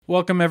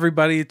Welcome,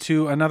 everybody,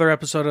 to another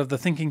episode of the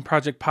Thinking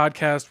Project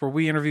podcast, where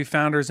we interview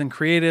founders and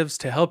creatives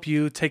to help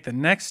you take the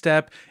next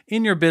step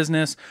in your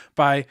business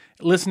by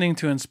listening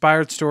to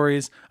inspired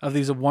stories of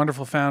these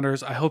wonderful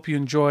founders. I hope you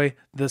enjoy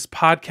this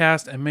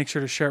podcast and make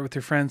sure to share it with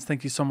your friends.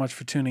 Thank you so much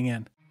for tuning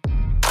in.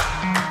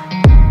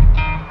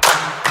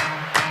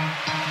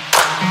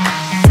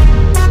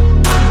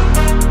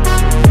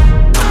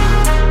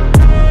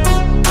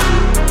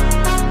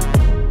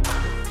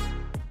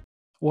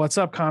 What's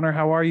up, Connor?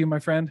 How are you, my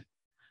friend?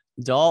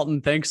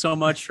 Dalton, thanks so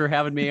much for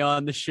having me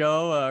on the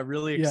show.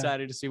 Really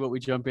excited to see what we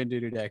jump into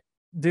today.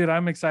 Dude,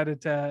 I'm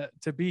excited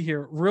to be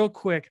here. Real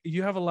quick,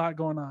 you have a lot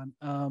going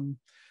on.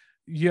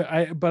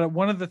 But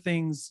one of the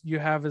things you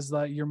have is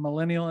your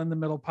Millennial in the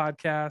Middle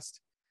podcast,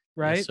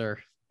 right? Yes, sir.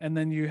 And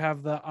then you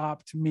have the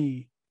Opt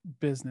Me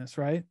business,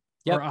 right?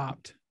 Yep. Or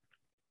Opt.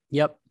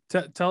 Yep.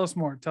 Tell us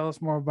more. Tell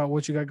us more about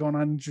what you got going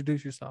on.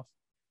 Introduce yourself.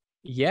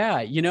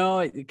 Yeah,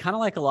 kind of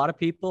like a lot of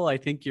people, I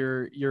think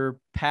your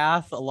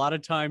path a lot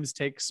of times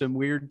takes some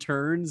weird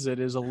turns. It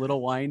is a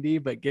little windy,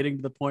 but getting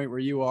to the point where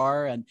you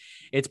are, and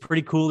it's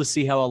pretty cool to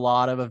see how a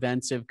lot of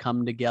events have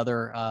come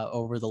together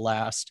over the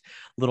last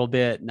little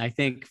bit. And I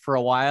think for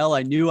a while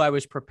I knew I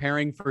was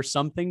preparing for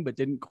something, but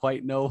didn't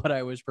quite know what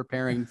I was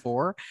preparing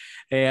for.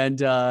 And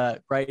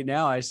right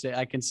now I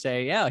can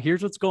say, yeah,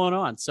 here's what's going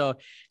on. So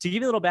to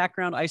give you a little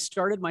background, I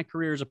started my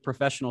career as a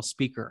professional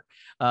speaker.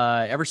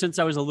 Ever since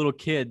I was a little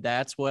kid,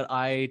 that's what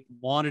I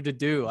wanted to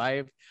do.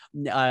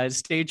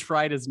 Stage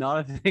fright is not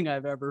a thing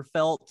I've ever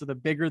felt. The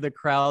bigger the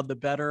crowd, the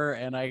better.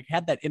 And I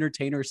had that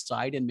entertainer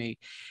side in me,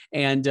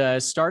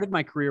 and started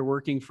my career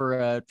working for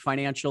a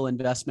financial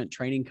investment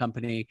training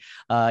company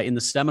in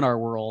the seminar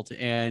world.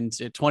 And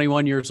at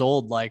 21 years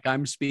old,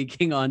 I'm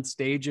speaking on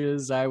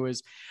stages. I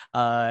was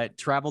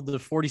traveled to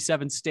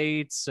 47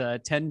 states,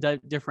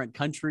 10 different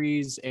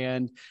countries,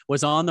 and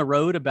was on the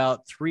road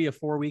about 3 or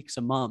 4 weeks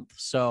a month.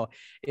 So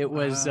it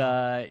was,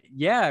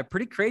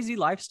 pretty crazy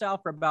lifestyle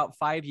for about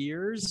 5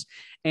 years.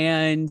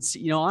 And,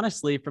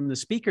 honestly, from the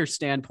speaker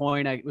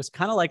standpoint, it was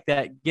kind of like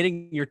that,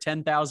 getting your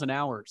 10,000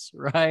 hours,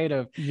 right?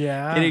 Of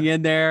getting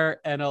in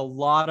there, and a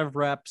lot of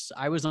reps.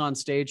 I was on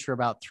stage for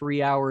about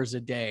 3 hours a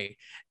day,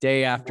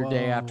 day after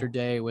day after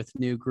day, with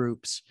new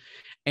groups.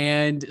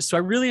 And so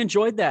I really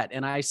enjoyed that.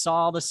 And I saw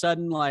all of a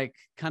sudden,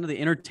 kind of the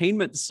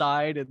entertainment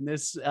side and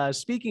this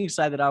speaking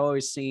side that I've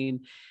always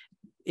seen,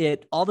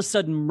 it all of a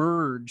sudden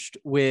merged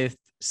with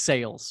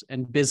sales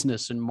and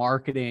business and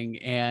marketing.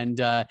 And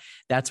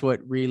that's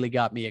what really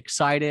got me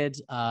excited.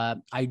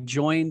 I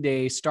joined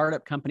a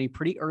startup company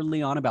pretty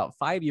early on, about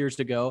 5 years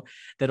ago,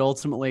 that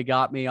ultimately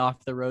got me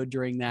off the road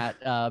during that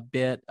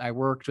bit. I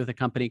worked with a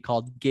company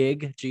called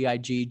Gig,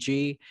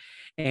 Gigg,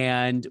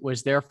 and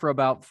was there for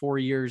about 4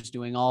 years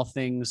doing all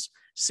things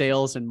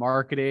sales and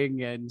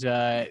marketing, and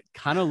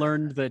kind of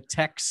learned the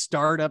tech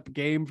startup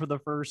game for the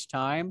first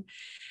time.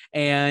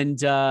 And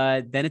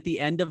then at the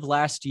end of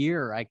last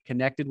year, I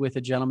connected with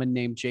a gentleman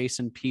named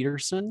Jason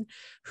Peterson,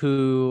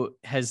 who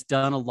has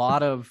done a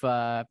lot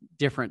of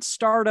different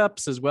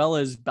startups as well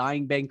as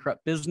buying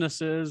bankrupt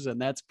businesses.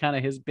 And that's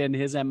kind of been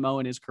his MO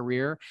in his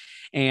career.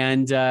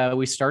 And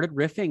we started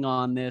riffing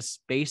on this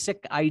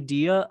basic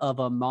idea of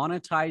a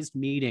monetized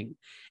meeting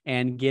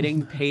and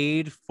getting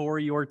paid for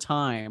your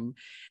time.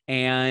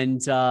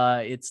 And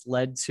it's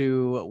led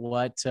to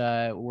what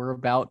we're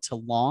about to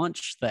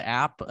launch, the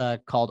app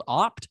called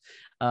Opt.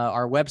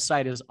 Our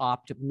website is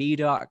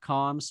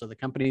optme.com. So the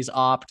company's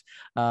Opt.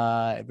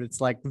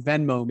 It's like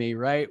Venmo me,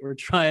 right? We're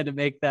trying to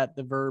make that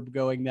the verb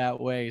going that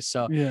way.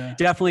 So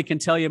definitely can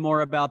tell you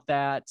more about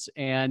that.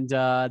 And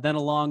then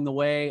along the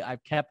way,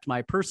 I've kept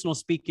my personal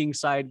speaking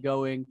side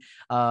going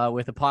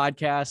with a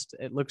podcast.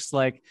 It looks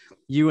like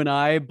you and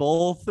I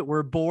both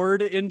were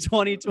bored in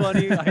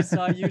 2020. I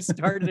saw you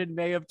started in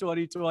May of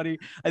 2020.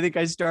 I think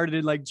I started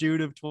in June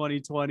of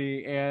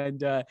 2020,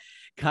 and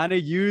kind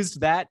of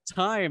used that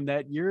time,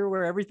 that year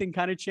where everything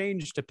kind of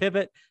changed, to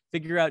pivot,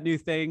 figure out new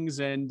things,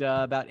 and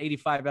about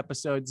 85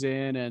 episodes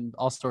in, and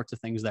all sorts of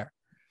things there.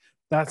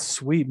 That's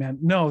sweet, man.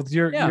 No,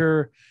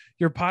 your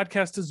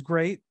podcast is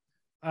great.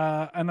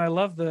 And I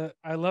love the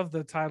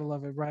title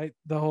of it, right?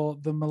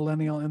 The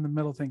Millennial in the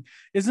Middle thing.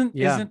 Isn't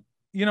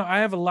I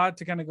have a lot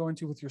to kind of go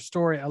into with your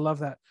story. I love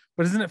that.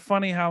 But isn't it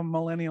funny how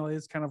millennial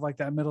is kind of like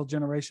that middle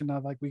generation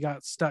now? We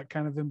got stuck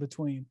kind of in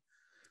between,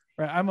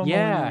 right? I'm a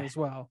millennial as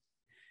well.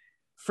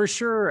 For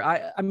sure.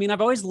 I mean,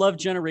 I've always loved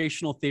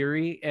generational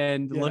theory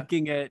and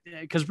looking at,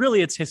 because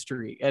really it's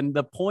history and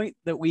the point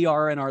that we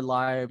are in our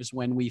lives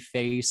when we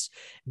face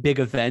big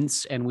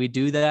events. And we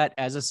do that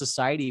as a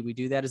society. We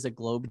do that as a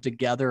globe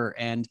together.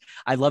 And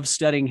I love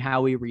studying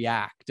how we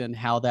react and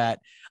how that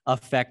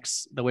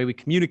affects the way we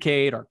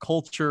communicate, our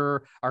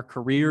culture, our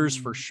careers,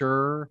 for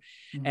sure.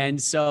 And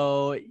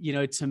so,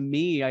 to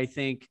me, I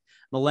think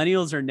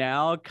millennials are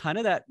now kind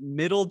of that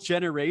middle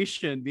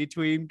generation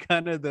between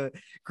kind of the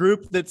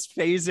group that's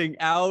phasing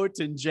out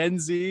and Gen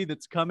Z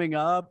that's coming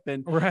up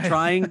and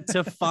trying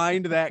to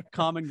find that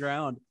common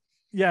ground.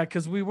 Yeah,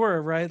 because we were,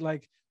 right?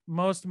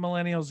 Most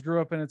millennials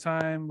grew up in a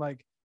time,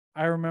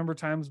 I remember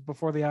times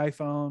before the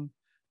iPhone,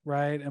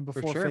 right? And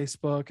before sure.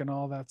 Facebook and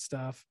all that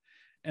stuff.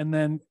 And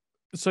then,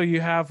 so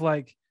you have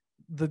like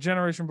the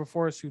generation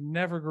before us who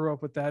never grew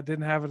up with that,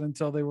 didn't have it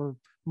until they were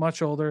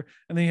much older.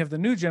 And then you have the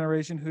new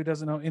generation who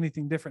doesn't know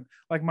anything different.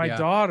 Like my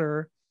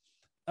daughter,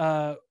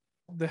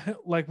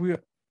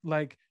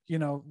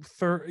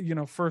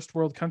 first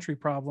world country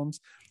problems,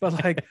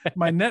 but like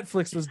my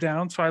Netflix was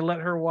down. So I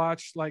let her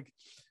watch, like,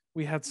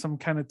 we had some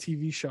kind of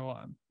TV show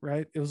on,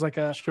 right? It was like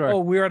we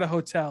were at a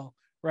hotel,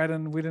 right?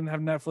 And we didn't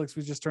have Netflix.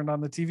 We just turned on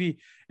the TV.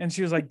 And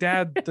she was like,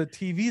 Dad, the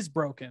TV's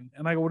broken.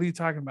 And I go, what are you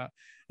talking about?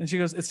 And she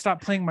goes, it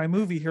stopped playing my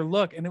movie. Here,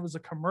 look. And it was a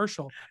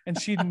commercial.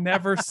 And she'd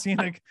never seen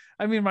it.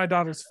 I mean, my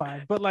daughter's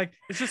 5, but like,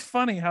 it's just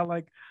funny how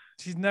like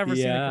she's never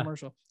seen a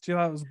commercial. She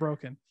thought it was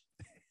broken.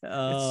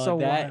 It's so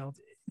wild.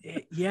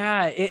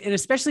 And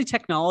especially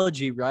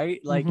technology,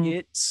 right? Like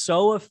it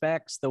so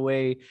affects the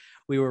way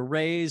we were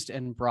raised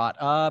and brought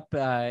up.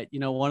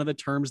 One of the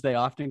terms they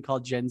often call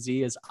Gen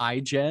Z is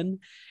iGen,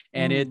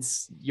 and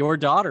it's your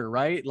daughter,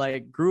 right?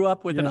 Like grew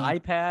up with an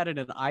iPad and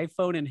an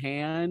iPhone in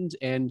hand,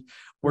 and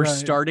we're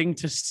starting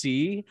to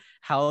see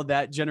how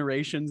that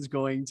generation's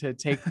going to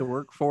take the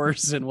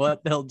workforce and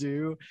what they'll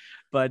do,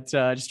 but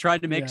just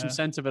trying to make some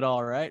sense of it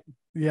all, right?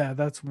 Yeah,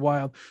 that's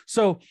wild.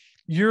 So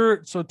you're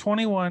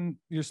 21,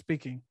 you're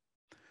speaking.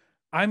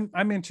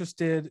 I'm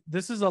interested.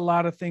 This is a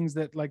lot of things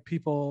that like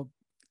people,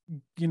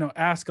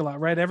 ask a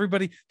lot, right?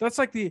 Everybody, that's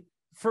like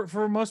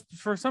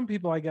for some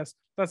people, I guess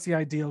that's the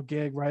ideal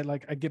gig, right?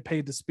 Like I get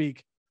paid to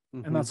speak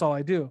and that's all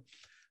I do.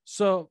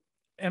 So,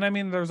 and I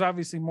mean, there's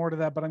obviously more to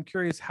that, but I'm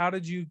curious, how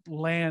did you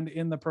land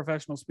in the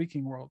professional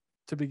speaking world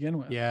to begin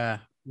with? Yeah,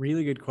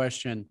 really good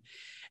question.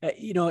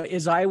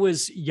 As I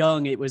was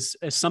young, it was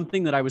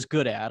something that I was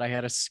good at. I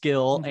had a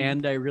skill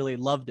and I really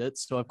loved it.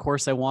 So of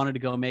course I wanted to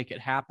go make it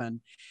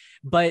happen.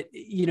 But,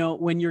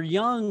 when you're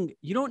young,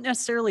 you don't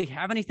necessarily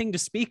have anything to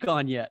speak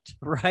on yet,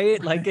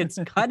 right? Like it's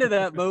kind of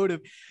that mode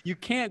of you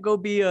can't go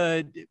be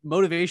a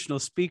motivational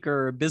speaker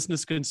or a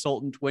business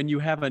consultant when you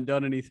haven't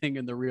done anything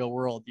in the real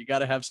world. You got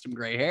to have some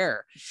gray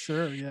hair.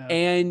 Sure, yeah.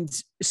 And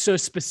so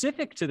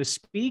specific to the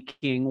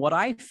speaking, what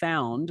I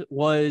found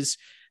was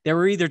there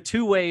were either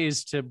two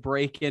ways to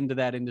break into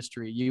that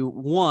industry. You,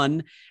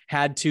 one,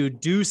 had to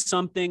do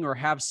something or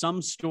have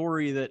some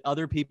story that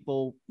other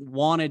people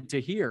wanted to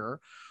hear,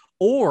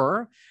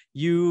 or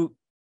you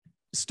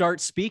start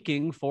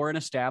speaking for an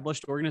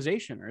established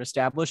organization or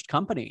established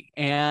company.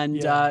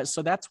 And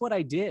so that's what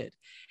I did.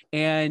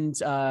 And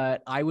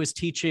I was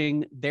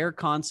teaching their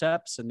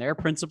concepts and their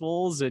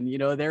principles and,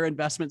 their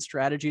investment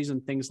strategies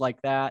and things like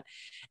that.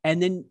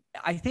 And then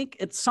I think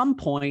at some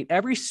point,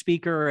 every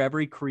speaker or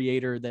every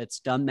creator that's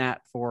done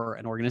that for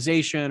an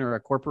organization or a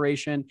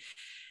corporation,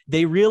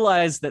 they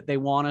realize that they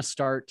want to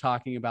start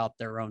talking about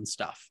their own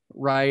stuff,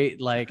 right?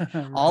 Like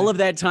all of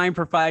that time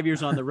for 5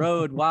 years on the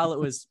road, while it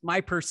was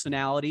my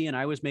personality and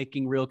I was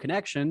making real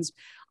connections,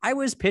 I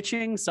was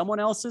pitching someone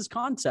else's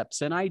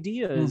concepts and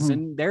ideas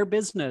and their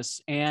business.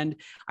 And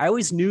I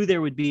always knew there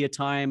would be a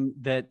time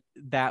that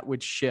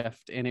would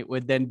shift, and it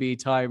would then be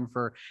time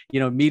for,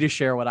 me to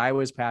share what I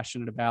was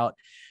passionate about.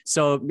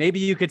 So maybe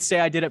you could say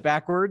I did it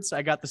backwards.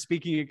 I got the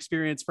speaking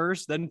experience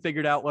first, then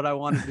figured out what I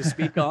wanted to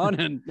speak on.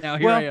 And now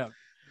here I am.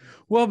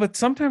 Well, but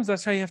sometimes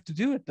that's how you have to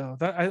do it, though.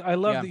 I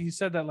love that you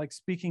said that, like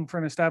speaking for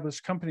an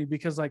established company,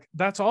 because like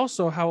that's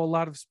also how a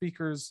lot of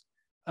speakers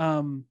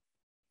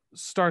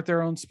start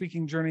their own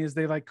speaking journey, is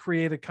they like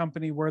create a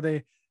company where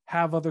they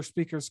have other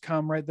speakers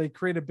come, right? They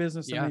create a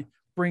business and they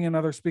bring in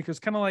other speakers.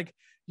 Kind of like,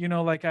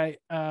 like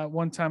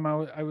one time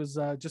I was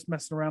just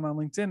messing around on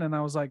LinkedIn and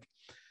I was like,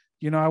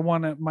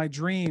 my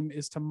dream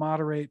is to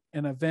moderate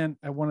an event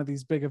at one of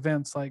these big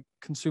events like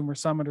Consumer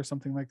Summit or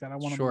something like that. I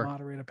want to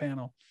moderate a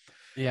panel.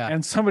 Yeah.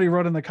 And somebody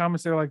wrote in the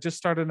comments, they're like, just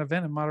start an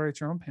event and moderate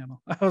your own panel.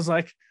 I was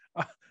like,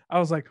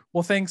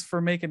 well, thanks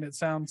for making it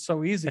sound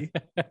so easy,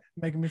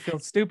 making me feel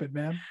stupid,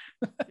 man.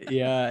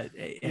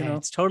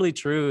 It's totally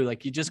true.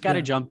 Like you just got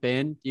to jump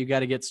in, you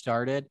got to get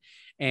started,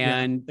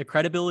 and the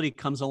credibility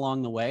comes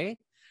along the way.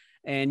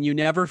 And you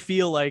never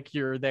feel like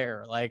you're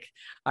there. Like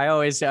I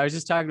was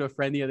just talking to a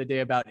friend the other day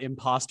about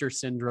imposter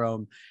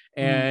syndrome,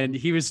 and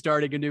he was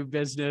starting a new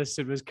business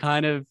and was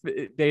kind of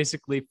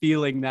basically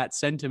feeling that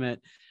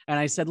sentiment. And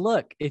I said,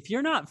 look, if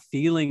you're not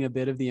feeling a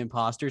bit of the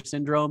imposter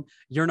syndrome,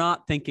 you're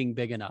not thinking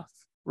big enough.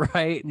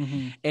 Right.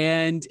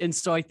 And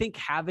so I think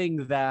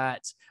having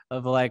that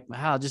of like,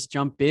 wow, just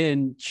jump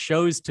in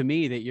shows to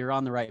me that you're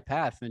on the right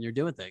path and you're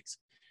doing things.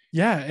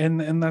 Yeah.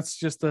 And that's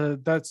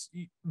that's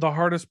the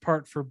hardest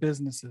part for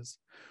businesses.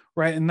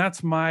 Right. And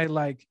that's my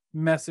like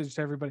message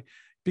to everybody,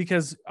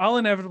 because I'll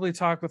inevitably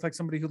talk with like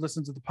somebody who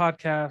listens to the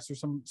podcast or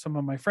some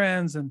of my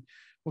friends, and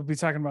we'll be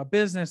talking about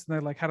business and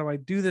they're like, how do I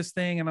do this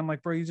thing? And I'm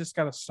like, bro, you just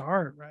got to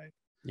start. Right.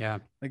 Yeah.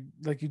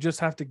 Like you just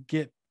have to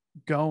get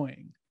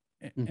going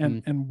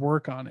and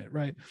work on it.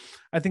 Right.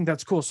 I think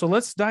that's cool. So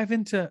let's dive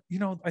into,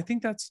 I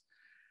think that's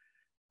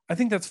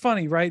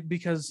funny, right?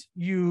 Because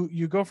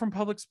you go from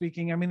public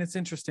speaking. I mean, it's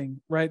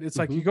interesting, right? It's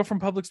like you go from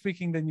public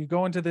speaking, then you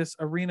go into this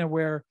arena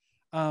where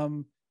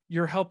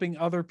you're helping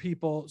other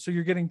people. So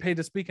you're getting paid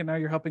to speak, and now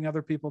you're helping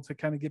other people to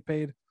kind of get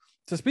paid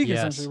to speak,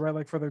 essentially, right?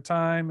 Like for their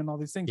time and all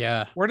these things.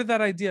 Yeah. Where did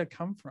that idea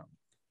come from?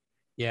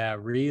 Yeah,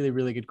 really,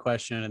 really good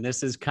question. And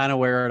this is kind of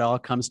where it all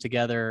comes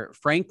together.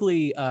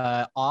 Frankly,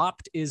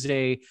 Opt is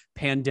a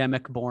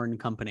pandemic born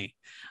company.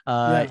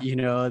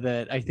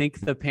 That I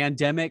think the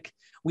pandemic,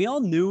 we all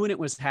knew when it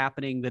was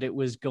happening that it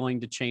was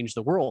going to change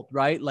the world,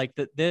 right? Like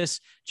that this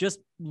just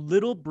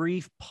little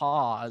brief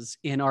pause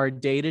in our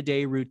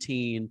day-to-day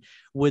routine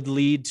would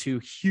lead to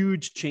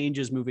huge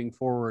changes moving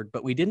forward,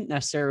 but we didn't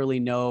necessarily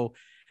know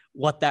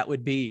what that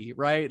would be,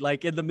 right?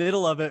 Like in the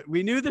middle of it,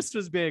 we knew this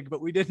was big,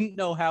 but we didn't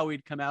know how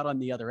we'd come out on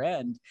the other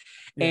end.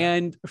 Yeah.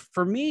 And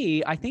for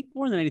me, I think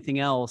more than anything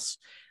else,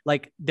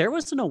 like there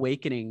was an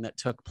awakening that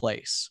took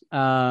place.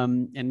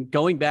 And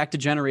going back to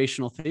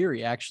generational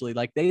theory, actually,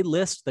 like they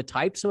list the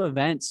types of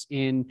events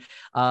in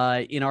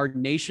our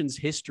nation's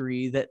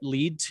history that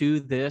lead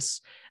to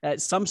this,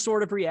 some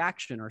sort of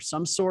reaction or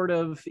some sort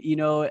of,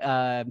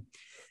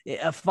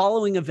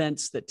 following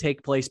events that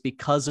take place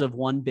because of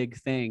one big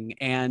thing,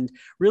 and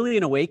really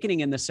an awakening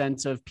in the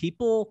sense of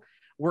people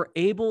were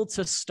able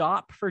to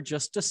stop for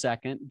just a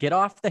second, get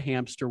off the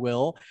hamster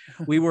wheel.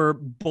 We were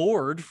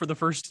bored for the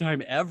first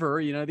time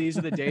ever. These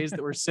are the days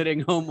that we're sitting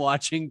home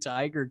watching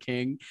Tiger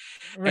King.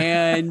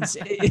 And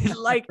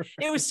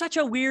it was such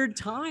a weird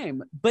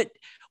time. But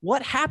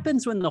what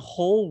happens when the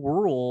whole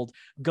world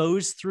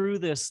goes through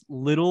this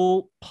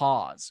little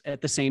pause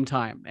at the same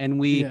time, and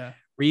we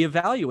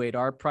reevaluate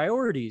our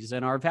priorities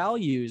and our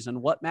values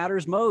and what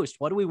matters most?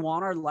 What do we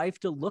want our life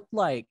to look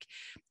like?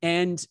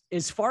 And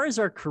as far as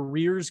our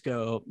careers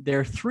go, there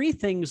are three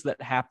things that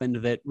happened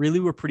that really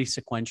were pretty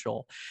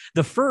sequential.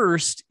 The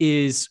first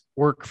is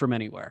work from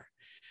anywhere.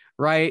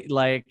 Right?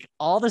 Like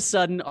all of a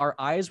sudden our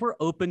eyes were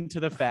open to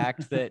the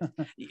fact that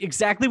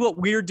exactly what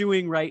we're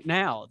doing right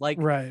now, like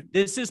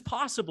this is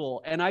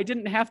possible. And I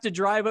didn't have to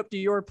drive up to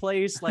your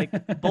place. Like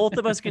both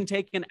of us can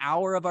take an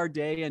hour of our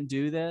day and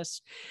do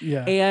this.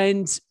 Yeah.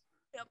 And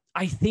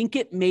I think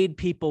it made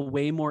people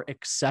way more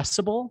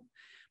accessible,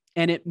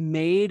 and it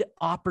made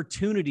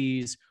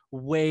opportunities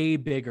way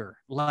bigger.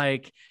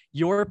 Like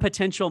your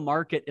potential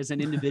market as an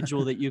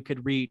individual that you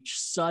could reach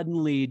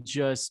suddenly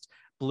just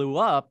blew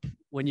up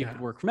when you could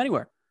work from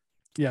anywhere.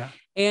 Yeah.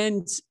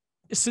 And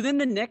so then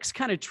the next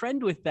kind of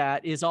trend with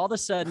that is all of a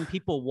sudden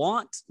people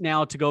want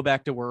now to go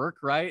back to work,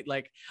 right?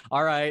 Like,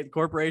 all right,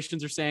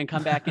 corporations are saying,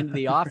 come back into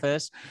the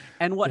office.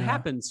 And what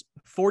happens?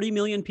 40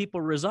 million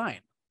people resign.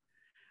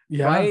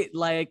 Yeah. Right?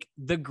 Like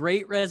the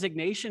great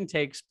resignation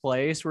takes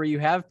place where you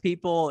have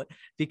people,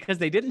 because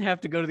they didn't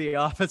have to go to the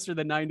office or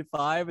the 9 to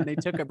 5 and they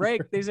took a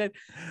break. They said,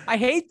 I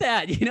hate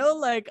that,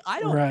 like I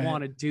don't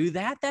want to do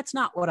that. That's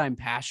not what I'm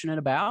passionate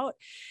about.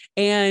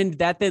 And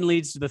that then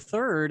leads to the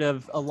third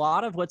of a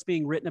lot of what's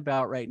being written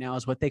about right now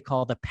is what they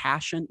call the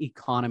passion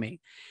economy.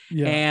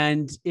 Yeah.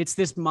 And it's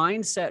this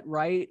mindset,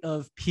 right,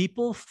 of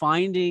people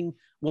finding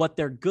what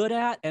they're good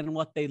at and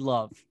what they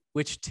love,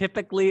 which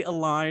typically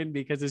align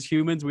because as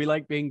humans, we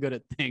like being good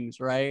at things,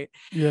 right?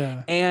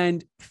 Yeah.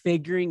 And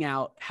figuring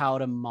out how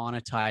to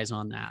monetize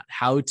on that,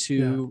 how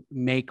to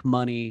make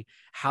money,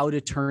 how to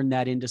turn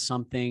that into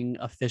something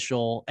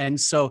official. And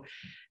so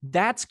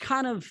that's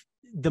kind of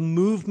the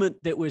movement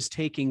that was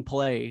taking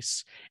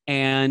place.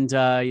 And,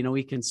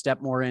 we can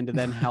step more into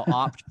then how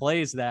Opt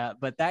plays that,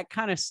 but that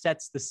kind of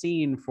sets the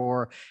scene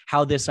for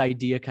how this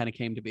idea kind of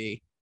came to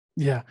be.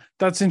 Yeah,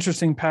 that's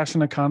interesting.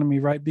 Passion economy,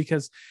 right?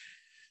 Because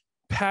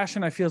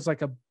passion, I feel, is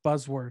like a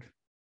buzzword.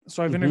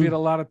 So I've interviewed a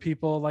lot of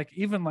people, like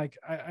even like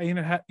I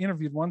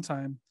interviewed one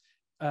time,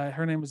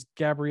 her name was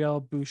Gabrielle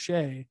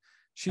Boucher.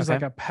 She's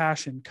like a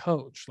passion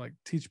coach, like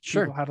teach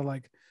people how to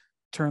like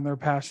turn their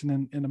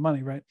passion into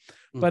money. Right.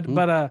 But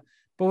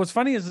what's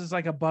funny is it's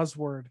like a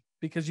buzzword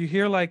because you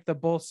hear like the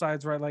both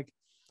sides, right? Like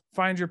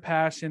find your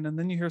passion. And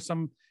then you hear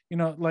some,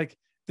 like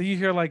you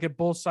hear like at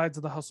both sides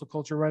of the hustle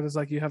culture, right? It's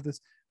like, you have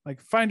this,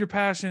 like, find your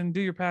passion, do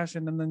your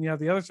passion. And then you have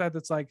the other side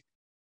that's like,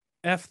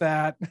 F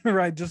that,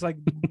 right? Just like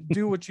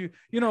do what you,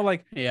 do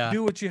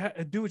what you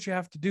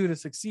have to do to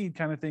succeed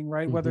kind of thing,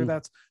 right? Whether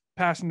that's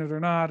passionate or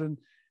not. And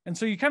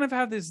so you kind of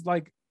have this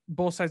like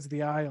both sides of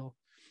the aisle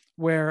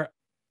where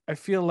I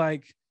feel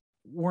like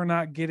we're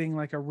not getting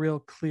like a real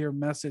clear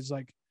message.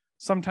 Like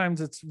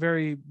sometimes it's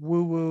very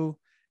woo woo.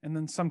 And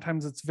then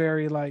sometimes it's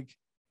very like,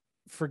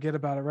 forget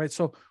about it. Right.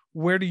 So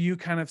where do you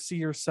kind of see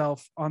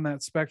yourself on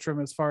that spectrum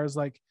as far as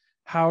like,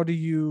 how do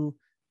you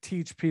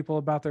teach people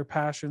about their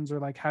passions, or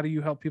like how do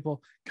you help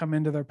people come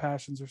into their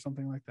passions or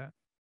something like that?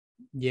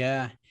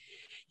 Yeah.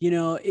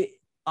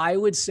 I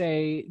would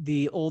say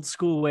the old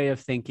school way of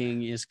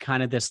thinking is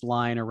kind of this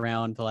line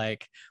around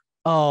like,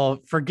 oh,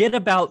 forget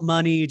about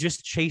money,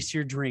 just chase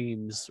your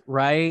dreams.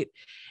 Right.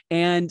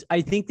 And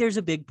I think there's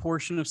a big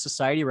portion of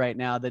society right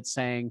now that's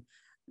saying,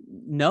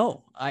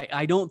 no,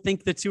 I don't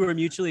think the two are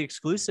mutually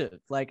exclusive.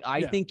 Like,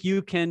 I think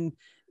you can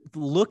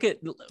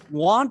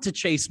want to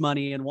chase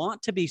money and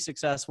want to be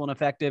successful and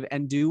effective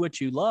and do what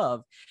you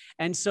love.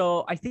 And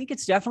so I think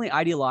it's definitely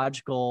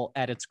ideological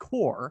at its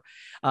core.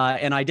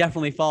 And I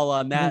definitely fall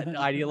on that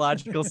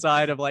ideological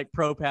side of like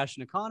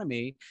pro-passion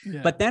economy.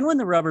 Yeah. But then when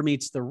the rubber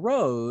meets the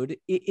road,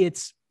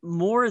 it's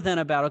more than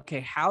about, okay,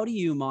 how do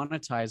you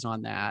monetize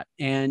on that?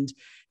 And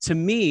to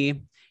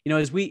me,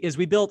 as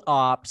we built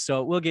Ops,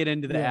 so we'll get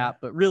into the app,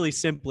 but really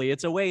simply,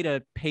 it's a way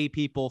to pay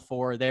people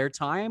for their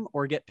time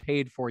or get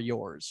paid for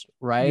yours,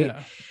 right?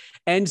 Yeah.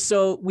 And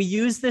so we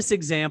use this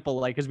example,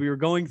 like, as we were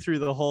going through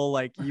the whole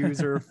like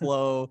user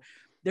flow,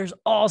 there's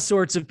all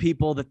sorts of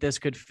people that this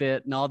could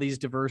fit and all these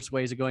diverse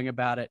ways of going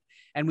about it.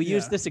 And we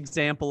use this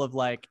example of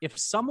like, if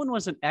someone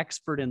was an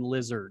expert in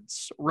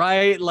lizards,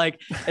 right? Like,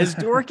 as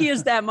dorky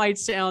as that might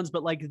sound,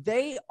 but like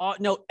they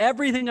know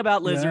everything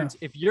about lizards.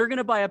 If you're going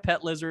to buy a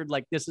pet lizard,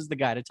 like this is the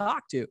guy to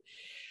talk to.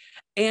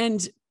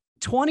 And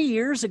 20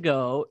 years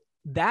ago,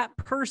 that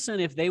person,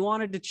 if they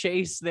wanted to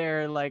chase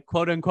their like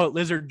quote unquote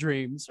lizard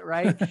dreams,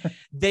 right?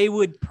 They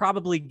would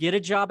probably get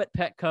a job at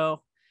Petco.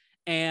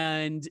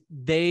 And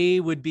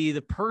they would be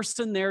the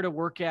person there to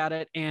work at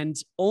it. And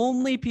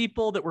only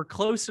people that were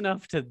close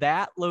enough to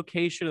that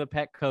location of the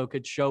Petco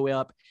could show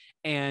up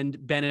and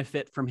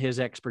benefit from his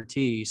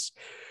expertise.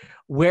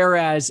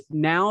 Whereas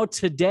now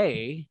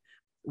today,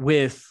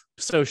 with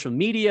social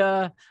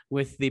media,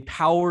 with the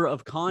power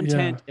of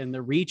content and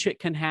the reach it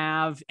can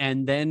have,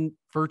 and then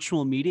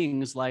virtual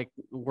meetings like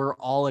we're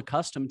all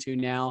accustomed to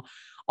now,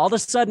 all of a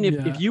sudden,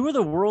 if you were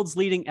the world's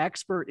leading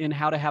expert in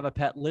how to have a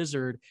pet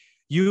lizard,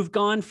 you've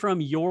gone from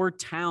your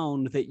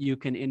town that you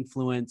can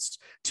influence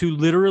to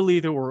literally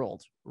the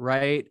world,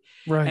 right?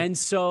 Right. And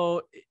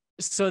so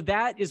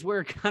that is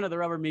where kind of the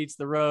rubber meets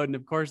the road. And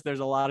of course, there's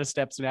a lot of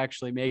steps in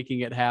actually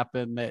making it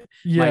happen that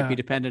might be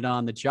dependent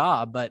on the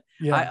job. But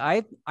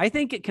I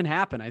think it can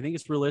happen. I think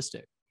it's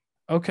realistic.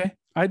 Okay.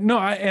 I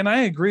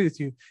agree with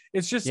you.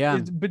 It's just,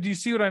 but do you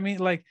see what I mean?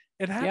 Like,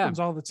 it happens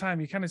all the time.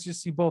 You kind of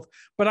just see both.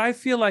 But I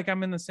feel like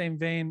I'm in the same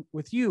vein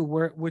with you,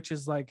 which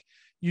is like,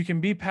 you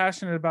can be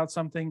passionate about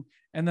something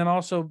and then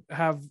also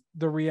have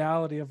the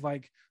reality of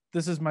like,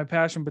 this is my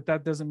passion, but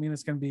that doesn't mean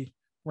it's going to be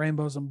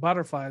rainbows and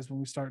butterflies when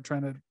we start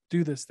trying to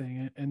do this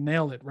thing and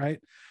nail it. Right.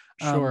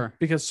 Sure.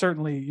 Because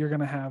certainly you're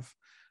going to have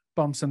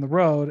bumps in the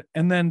road,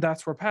 and then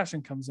that's where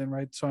passion comes in.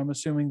 Right. So I'm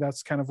assuming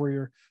that's kind of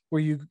where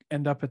you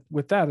end up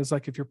with that, is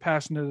like, if you're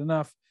passionate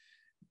enough,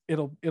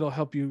 it'll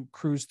help you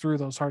cruise through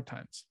those hard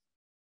times.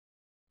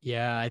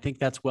 Yeah, I think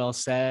that's well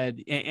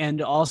said.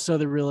 And also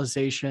the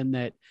realization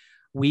that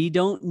we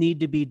don't need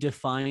to be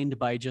defined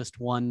by just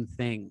one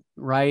thing,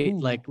 right? Ooh,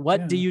 like,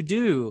 what do you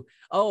do?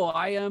 Oh,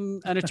 I am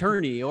an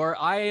attorney, or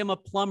I am a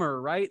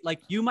plumber, right? Like,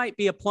 you might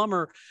be a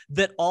plumber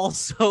that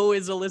also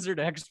is a lizard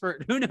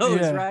expert. Who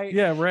knows, right?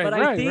 Yeah, right. But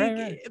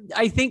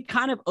I think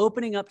kind of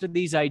opening up to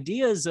these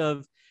ideas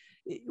of,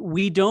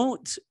 we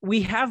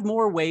have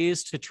more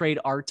ways to trade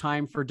our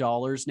time for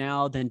dollars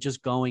now than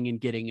just going and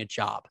getting a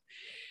job.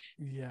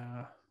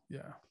 Yeah.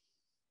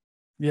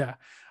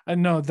 I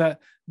know that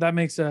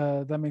makes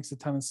a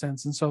ton of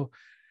sense. And so,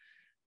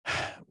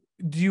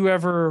 do you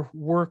ever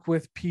work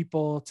with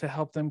people to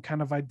help them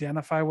kind of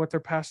identify what they're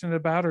passionate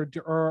about,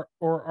 or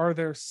are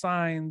there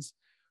signs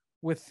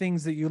with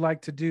things that you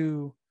like to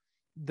do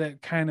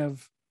that kind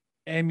of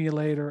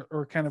emulate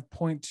or kind of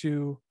point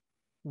to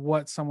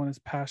what someone is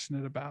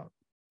passionate about?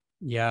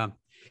 Yeah.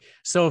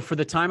 So for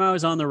the time I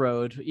was on the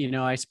road,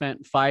 I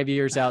spent 5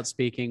 years out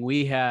speaking.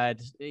 We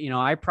had,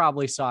 I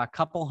probably saw a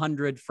couple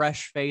hundred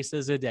fresh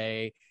faces a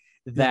day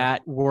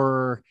that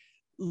were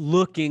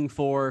looking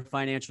for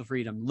financial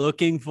freedom,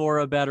 looking for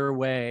a better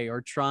way,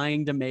 or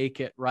trying to make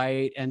it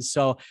right. And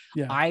so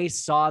I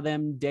saw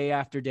them day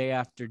after day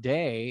after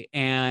day.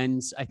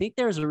 And I think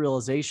there's a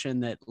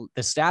realization that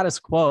the status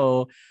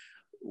quo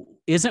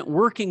isn't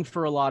working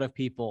for a lot of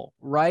people,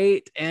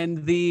 right?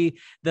 And the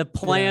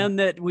plan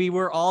that we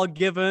were all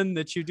given,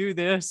 that you do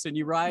this and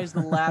you rise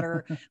the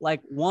ladder,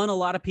 like, one, a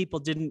lot of people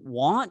didn't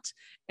want,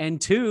 and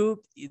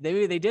two,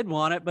 they did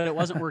want it, but it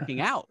wasn't working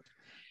out.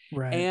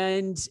 Right.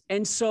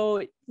 And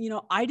so,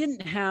 I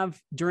didn't have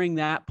during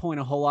that point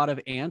a whole lot of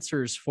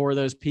answers for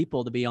those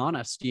people, to be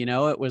honest.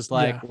 It was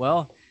like,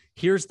 well,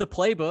 here's the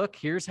playbook,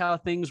 here's how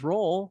things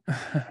roll.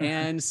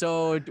 And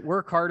so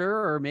work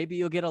harder, or maybe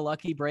you'll get a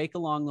lucky break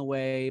along the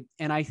way.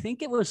 And I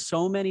think it was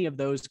so many of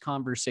those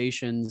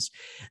conversations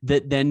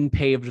that then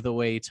paved the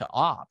way to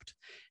Opt,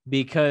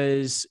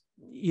 because,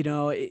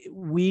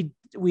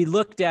 we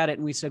looked at it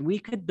and we said, we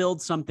could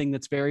build something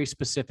that's very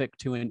specific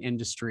to an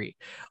industry,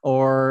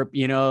 or,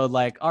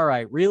 like, all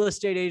right, real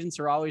estate agents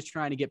are always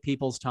trying to get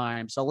people's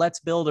time, so let's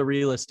build a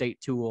real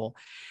estate tool.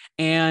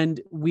 And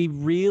we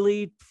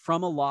really,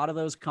 from a lot of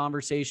those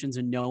conversations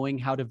and knowing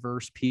how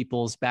diverse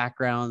people's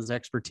backgrounds,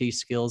 expertise,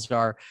 skills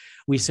are,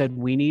 we said,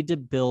 we need to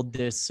build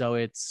this so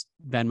it's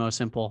Venmo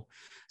simple,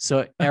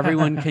 so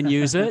everyone can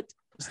use it.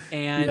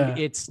 And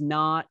it's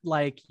not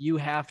like you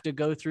have to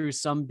go through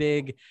some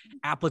big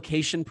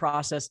application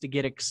process to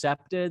get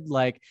accepted.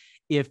 Like,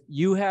 if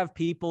you have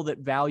people that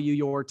value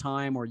your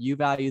time, or you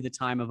value the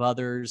time of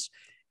others,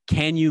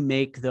 can you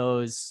make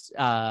those,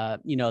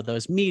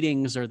 those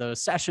meetings or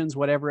those sessions,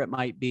 whatever it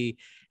might be,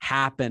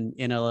 happen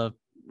in a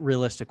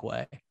realistic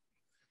way?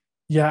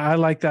 Yeah, I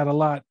like that a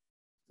lot.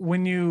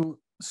 When you,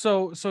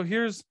 so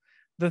here's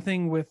the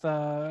thing with,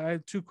 I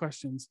have two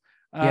questions,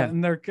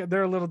 and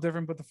they're a little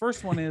different, but the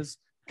first one is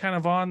kind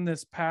of on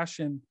this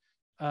passion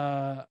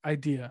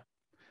idea.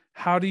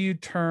 How do you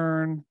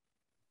turn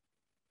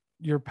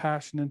your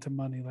passion into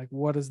money? Like,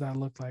 what does that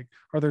look like?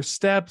 Are there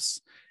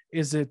steps?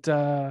 Is it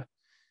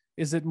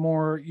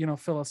more,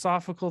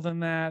 philosophical than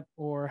that?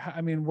 Or,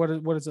 I mean, what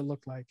does it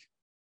look like?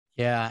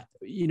 Yeah.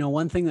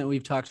 One thing that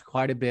we've talked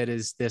quite a bit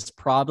is this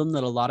problem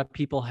that a lot of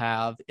people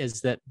have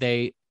is that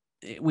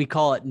we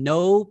call it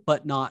know,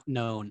 but not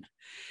known.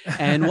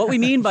 And what we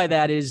mean by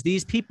that is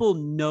these people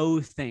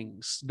know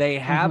things. They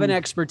have an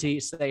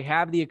expertise, they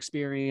have the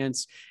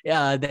experience,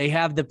 they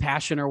have the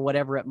passion or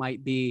whatever it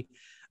might be,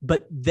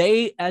 but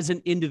they as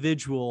an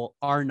individual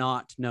are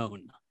not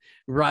known,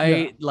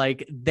 right? Yeah.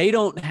 Like they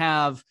don't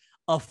have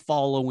a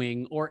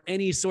following or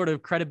any sort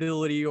of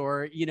credibility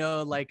or,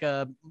 like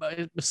a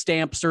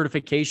stamp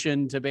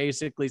certification to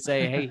basically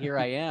say, hey, here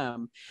I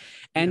am.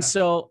 And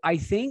so I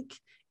think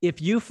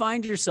if you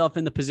find yourself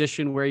in the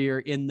position where you're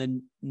in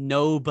the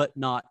know but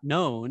not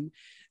known,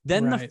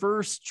 then the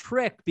first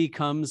trick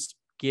becomes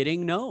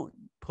getting known,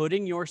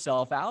 putting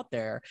yourself out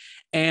there.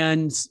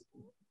 And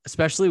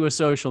especially with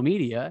social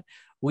media,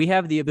 we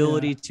have the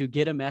ability to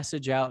get a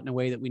message out in a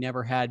way that we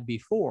never had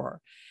before.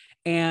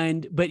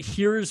 But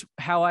here's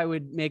how I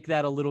would make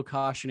that a little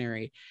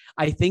cautionary.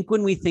 I think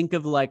when we think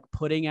of like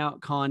putting out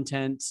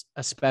content,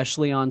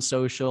 especially on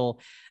social,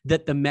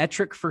 that the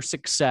metric for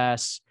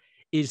success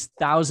is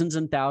thousands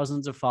and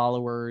thousands of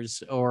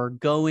followers or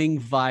going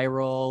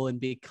viral and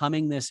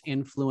becoming this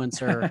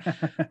influencer.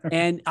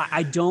 And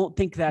I don't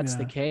think that's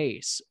the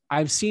case.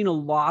 I've seen a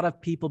lot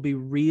of people be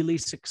really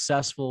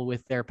successful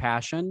with their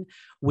passion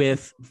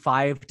with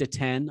 5 to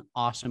 10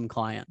 awesome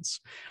clients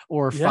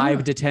or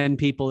 5 to 10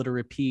 people to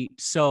repeat.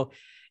 So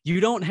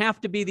you don't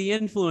have to be the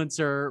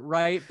influencer,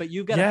 right? But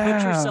you've got to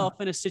put yourself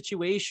in a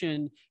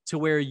situation to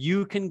where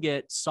you can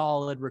get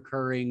solid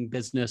recurring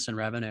business and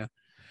revenue.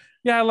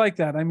 Yeah, I like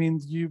that. I mean,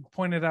 you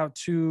pointed out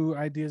two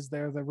ideas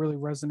there that really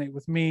resonate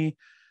with me,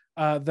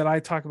 that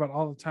I talk about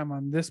all the time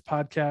on this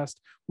podcast,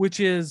 which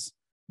is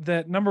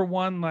that number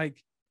one,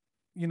 like,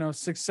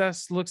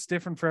 success looks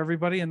different for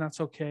everybody, and that's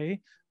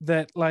okay.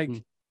 That like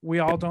we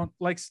all don't,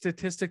 like,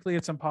 statistically,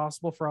 it's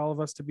impossible for all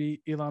of us to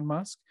be Elon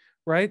Musk,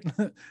 right?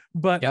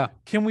 But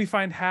can we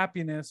find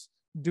happiness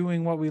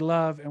doing what we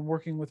love and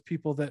working with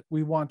people that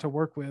we want to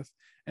work with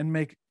and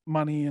make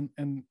money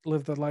and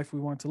live the life we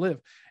want to live?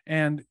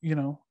 And,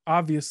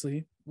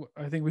 obviously,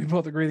 I think we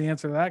both agree the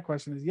answer to that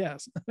question is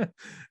yes.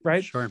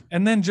 Right. Sure.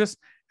 And then just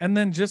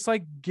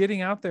like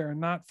getting out there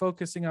and not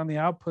focusing on the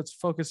outputs,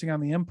 focusing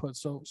on the inputs.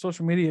 So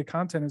social media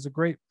content is a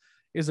great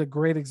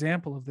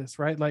example of this,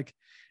 right? Like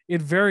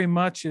it very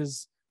much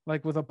is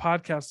like with a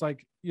podcast,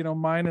 like,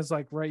 mine is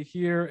like right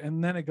here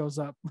and then it goes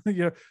up,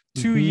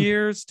 2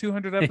 years,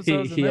 200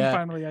 episodes. And then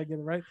finally I get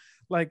it right.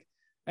 Like,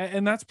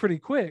 and that's pretty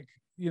quick,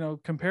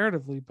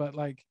 comparatively, but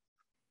like,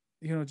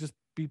 just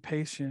be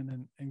patient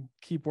and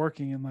keep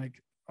working, and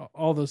like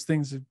all those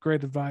things are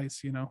great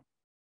advice.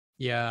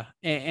 Yeah.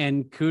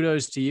 And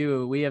kudos to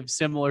you. We have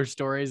similar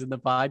stories in the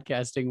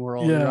podcasting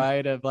world,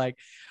 right? Of like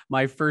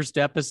my first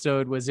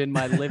episode was in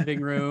my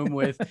living room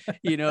with,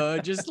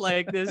 just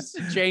like this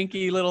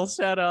janky little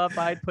setup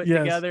I'd put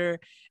together.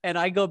 And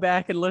I go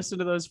back and listen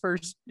to those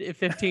first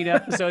 15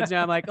 episodes.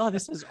 Now I'm like, oh,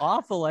 this is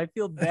awful. I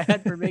feel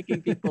bad for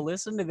making people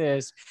listen to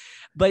this,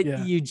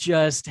 but you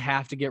just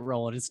have to get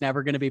rolling. It's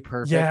never going to be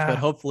perfect, but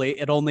hopefully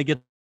it only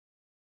gets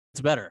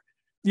better.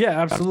 Yeah,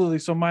 absolutely.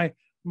 So my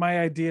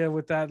idea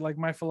with that, like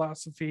my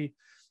philosophy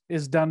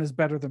is done is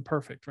better than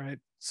perfect, right?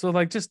 So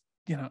like just,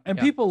 and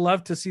people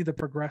love to see the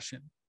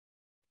progression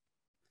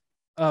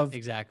of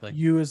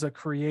you as a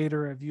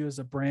creator, of you as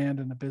a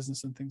brand and a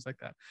business and things like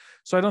that.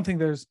 So I don't think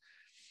there's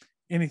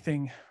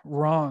anything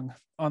wrong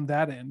on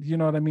that end. You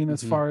know what I mean?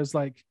 As far as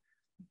like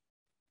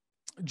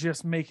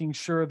just making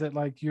sure that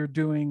like you're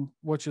doing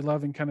what you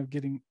love and kind of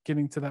getting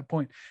to that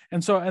point.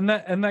 And so, and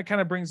that kind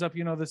of brings up,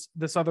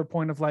 this other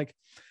point of like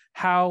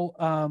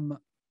how,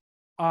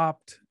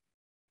 Opt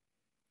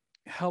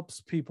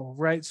helps people,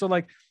 right? So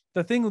like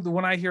the thing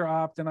when I hear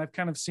Opt, and I've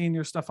kind of seen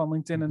your stuff on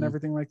LinkedIn and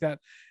everything like that,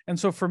 and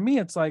so for me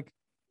it's like,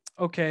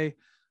 okay,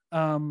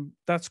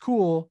 that's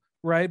cool,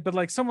 right? But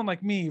like someone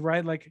like me,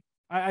 right, like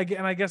I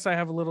guess I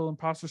have a little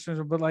imposter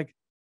syndrome, but like,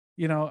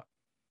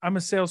 I'm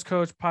a sales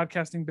coach,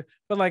 podcasting,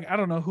 but like I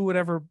don't know who would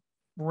ever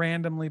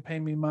randomly pay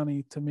me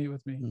money to meet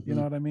with me. You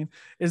know what I mean?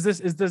 Does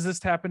this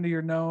tap into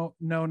your no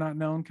not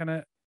known kind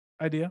of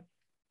idea?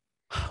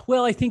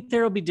 Well, I think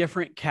there will be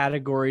different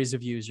categories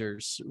of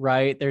users,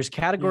 right? There's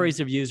categories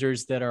of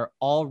users that are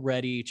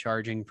already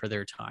charging for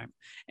their time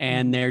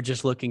and they're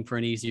just looking for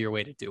an easier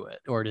way to do it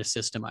or to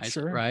systemize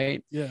it,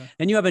 right? Yeah.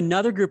 Then you have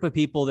another group of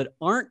people that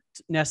aren't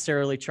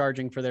necessarily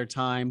charging for their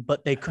time,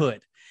 but they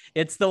could.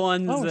 It's the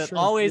ones that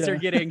always are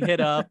getting hit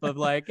up of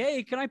like,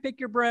 hey, can I pick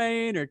your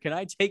brain or can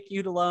I take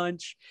you to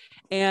lunch?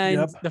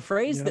 And the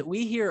phrase that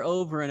we hear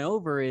over and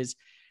over is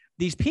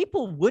these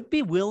people would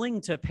be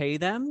willing to pay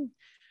them,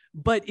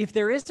 but if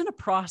there isn't a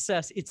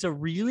process, it's a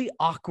really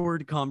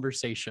awkward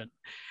conversation,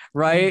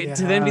 right?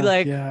 To then be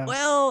like,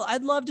 well,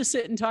 I'd love to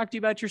sit and talk to you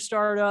about your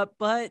startup,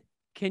 but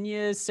can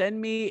you send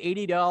me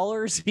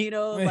 $80? You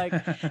know, like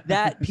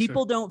that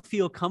people don't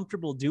feel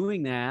comfortable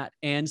doing that.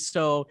 And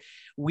so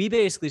we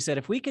basically said,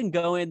 if we can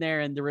go in there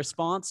and the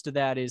response to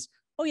that is,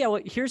 oh yeah,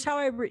 well, here's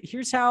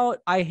how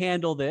I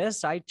handle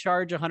this. I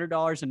charge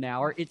 $100 an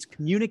hour. It's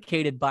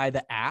communicated by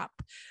the app.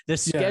 The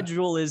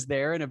schedule is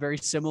there in a very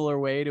similar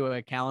way to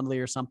a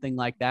Calendly or something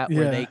like that,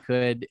 where they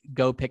could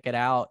go pick it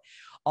out.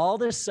 All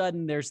of a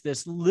sudden, there's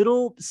this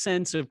little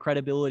sense of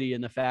credibility in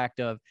the fact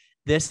of,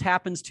 this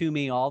happens to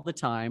me all the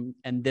time,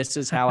 and this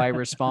is how I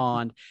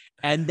respond.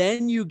 And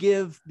then you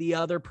give the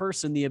other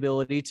person the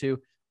ability to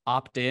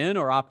opt in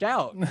or opt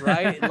out,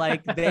 right?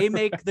 Like they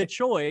make the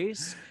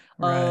choice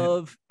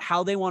of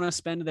how they want to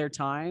spend their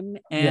time.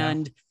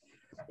 And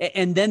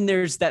then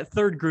there's that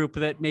third group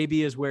that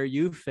maybe is where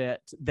you fit,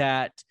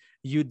 that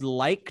you'd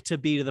like to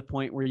be to the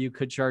point where you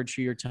could charge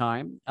for your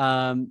time.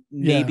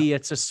 Maybe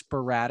it's a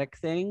sporadic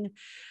thing.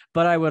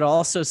 But I would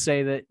also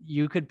say that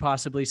you could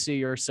possibly see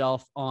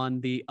yourself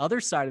on the other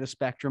side of the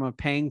spectrum of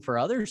paying for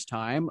others'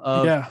 time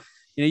of,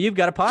 you know, you've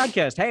got a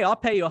podcast. Hey, I'll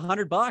pay you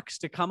 $100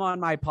 to come on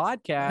my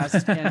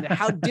podcast. And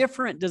how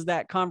different does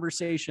that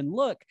conversation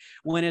look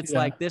when it's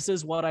like, this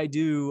is what I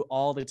do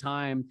all the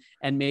time.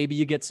 And maybe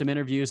you get some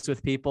interviews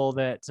with people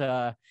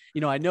that, you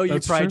know, I know you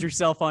pride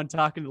yourself on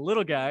talking to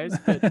little guys,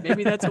 but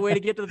maybe that's a way to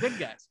get to the big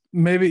guys.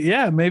 Maybe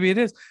it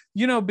is,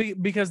 you know,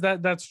 because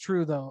that's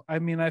true though. I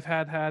mean, I've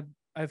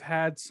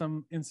had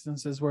some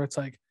instances where it's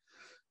like,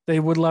 they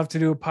would love to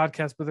do a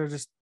podcast, but they're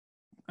just,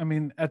 I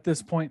mean, at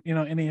this point, you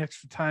know, any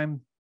extra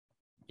time,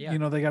 you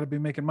know, they got to be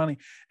making money.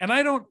 And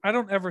I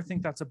don't ever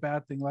think that's a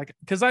bad thing. Like,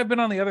 cause I've been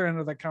on the other end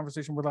of that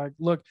conversation where like,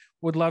 look,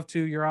 would love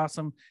to, you're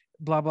awesome,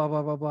 blah, blah,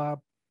 blah, blah, blah.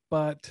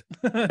 But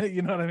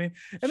you know what I mean?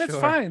 And it's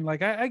fine.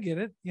 Like, I get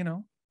it. You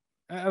know,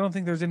 I don't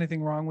think there's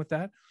anything wrong with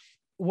that.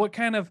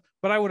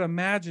 But I would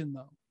imagine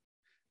though,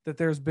 that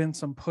there's been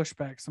some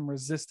pushback, some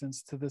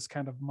resistance to this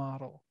kind of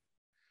model.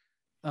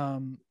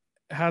 Am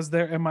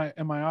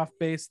I off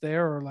base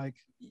there, or like,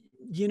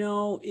 you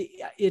know,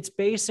 it's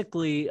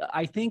basically,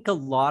 I think a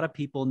lot of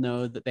people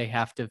know that they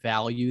have to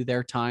value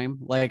their time.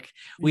 Like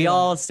we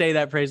all say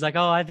that phrase, like,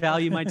 oh, I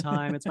value my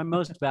time. It's my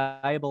most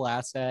valuable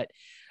asset,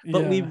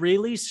 but we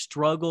really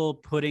struggle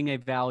putting a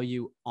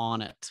value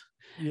on it.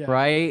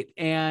 Right.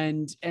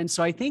 And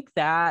so I think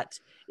that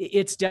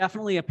it's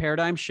definitely a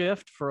paradigm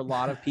shift for a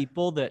lot of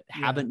people that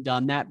haven't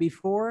done that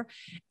before.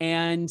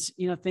 And,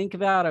 you know, think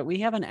about it. We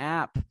have an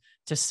app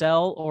to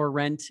sell or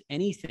rent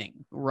anything,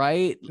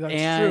 right?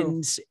 That's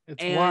true.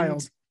 It's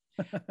wild.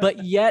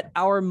 But yet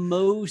our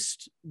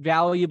most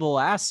valuable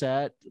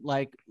asset,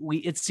 like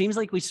it seems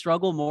like we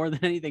struggle more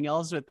than anything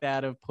else with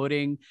that, of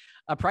putting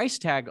a price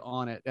tag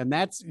on it. And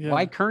that's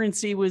why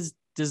currency was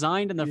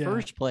designed in the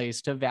first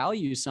place, to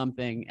value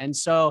something. And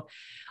so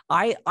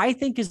I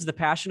think as the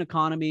passion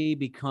economy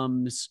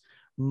becomes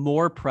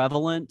more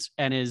prevalent,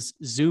 and as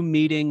Zoom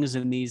meetings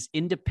and these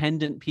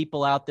independent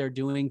people out there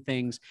doing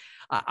things,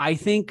 I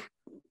think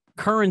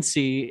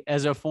currency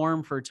as a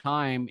form for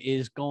time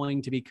is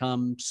going to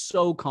become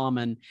so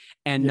common,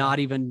 and not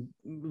even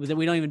that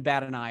we don't even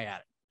bat an eye at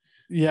it.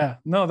 Yeah,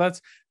 no,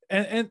 that's,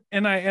 and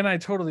I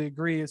totally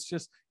agree. It's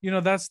just, you know,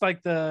 that's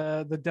like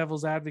the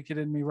devil's advocate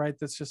in me, right?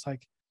 That's just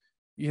like,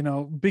 you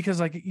know, because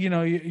like, you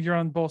know, you're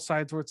on both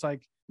sides where it's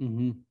like,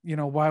 you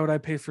know, why would I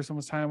pay for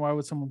someone's time? Why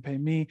would someone pay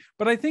me?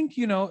 But I think,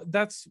 you know,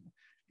 that's,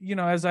 you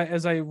know, as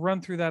I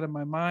run through that in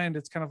my mind,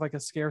 it's kind of like a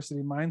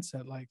scarcity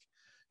mindset. Like,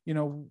 you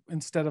know,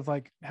 instead of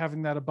like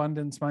having that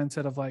abundance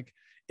mindset of like,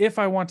 if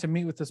I want to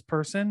meet with this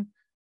person,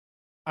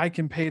 I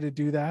can pay to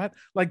do that.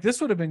 Like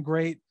this would have been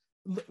great.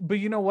 But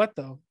you know what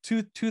though?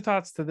 Two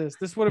thoughts to this.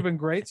 This would have been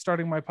great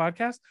starting my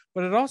podcast,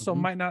 but it also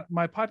my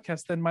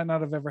podcast then might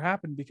not have ever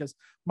happened, because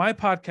my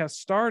podcast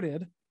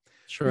started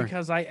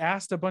because I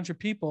asked a bunch of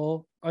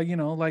people, you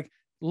know, like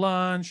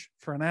lunch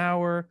for an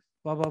hour,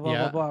 blah, blah, blah,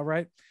 blah, blah.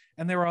 Right.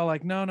 And they were all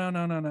like, no. And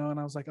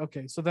I was like,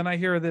 okay. So then I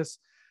hear this,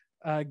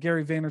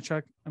 Gary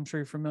Vaynerchuk, I'm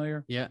sure you're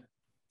familiar. Yeah.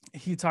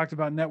 He talked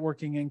about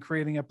networking and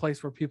creating a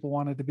place where people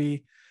wanted to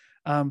be.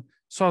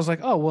 So I was like,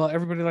 oh, well,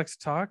 everybody likes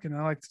to talk and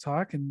I like to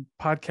talk and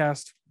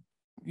podcast,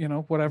 you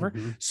know, whatever.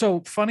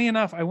 So funny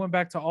enough, I went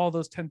back to all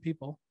those 10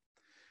 people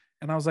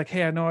and I was like,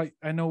 hey, I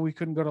know we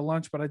couldn't go to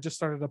lunch, but I just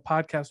started a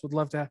podcast. Would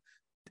love to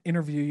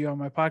interview you on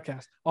my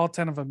podcast. All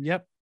 10 of them.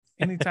 Yep.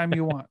 Anytime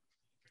you want.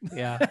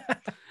 Yeah.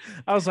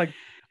 I was like,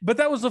 but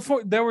that was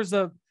there was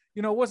a,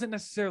 you know, it wasn't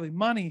necessarily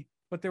money,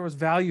 but there was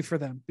value for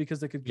them because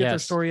they could get their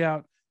story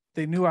out.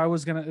 They knew it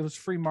was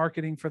free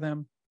marketing for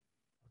them.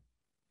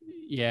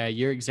 Yeah,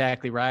 you're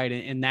exactly right.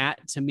 And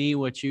that, to me,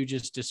 what you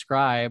just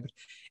described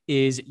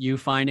is you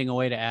finding a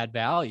way to add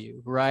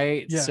value,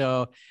 right? Yeah.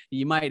 So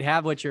you might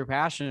have what you're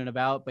passionate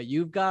about, but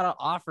you've got to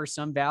offer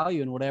some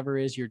value in whatever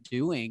it is you're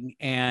doing.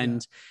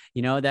 And,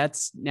 you know,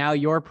 that's now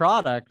your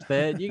product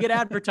that you get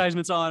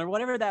advertisements on or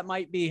whatever that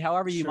might be,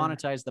 however you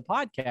monetize the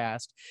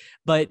podcast.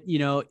 But, you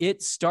know,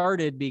 it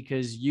started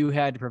because you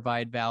had to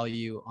provide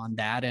value on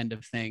that end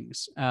of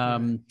things. You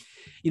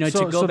know,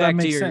 to go back that to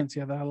makes your sense.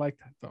 Yeah, I like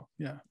that though.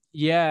 Yeah.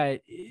 Yeah.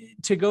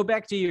 To go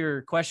back to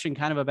your question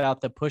kind of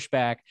about the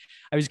pushback,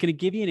 I was going to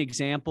give you an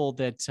example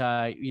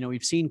that, you know,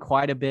 we've seen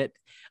quite a bit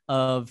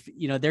of,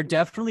 you know, there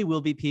definitely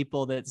will be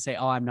people that say,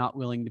 oh, I'm not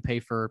willing to pay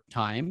for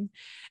time.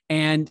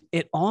 And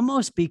it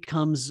almost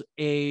becomes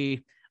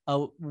a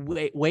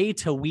way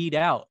to weed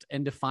out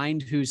and to find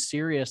who's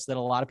serious that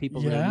a lot of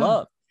people really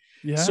love.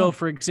 Yeah. So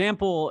for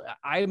example,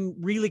 I'm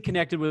really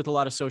connected with a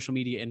lot of social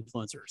media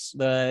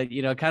influencers,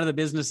 you know, kind of the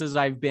businesses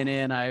I've been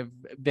in, I've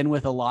been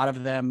with a lot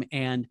of them.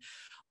 And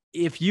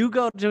if you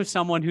go to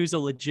someone who's a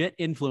legit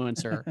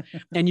influencer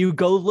and you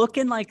go look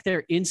in like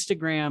their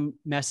Instagram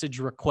message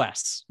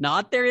requests,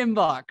 not their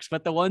inbox,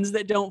 but the ones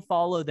that don't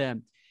follow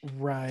them,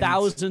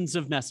 thousands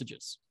of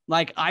messages.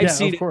 Like I've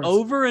seen it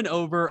over and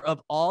over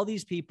of all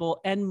these people,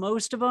 and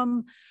most of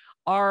them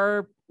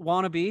are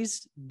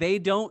wannabes. They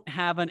don't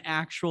have an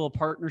actual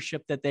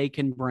partnership that they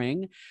can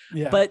bring,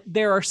 but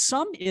there are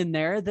some in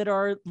there that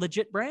are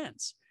legit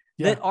brands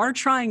that are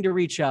trying to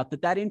reach out,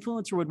 that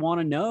influencer would want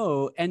to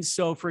know. And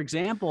so, for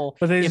example,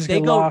 but they just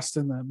get lost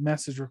in the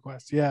message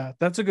request. Yeah,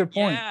 that's a good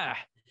point. Yeah.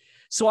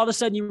 So all of a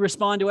sudden you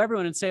respond to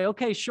everyone and say,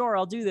 okay, sure,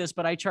 I'll do this,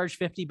 but I charge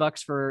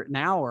 $50 for an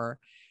hour.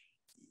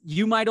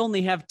 You might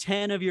only have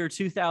 10 of your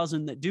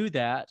 2,000 that do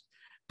that,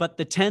 but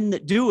the 10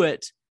 that do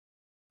it,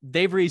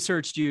 they've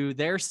researched you,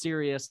 they're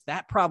serious.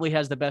 That probably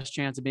has the best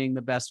chance of being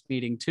the best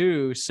meeting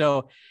too.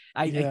 So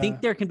I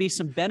think there can be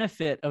some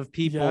benefit of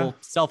people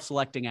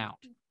self-selecting out.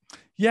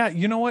 Yeah.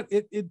 You know what?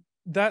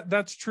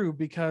 That's true,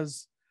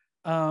 because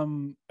I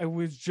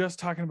was just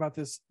talking about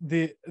this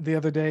the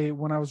other day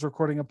when I was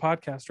recording a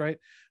podcast, right?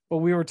 But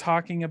we were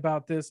talking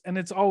about this, and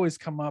it's always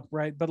come up,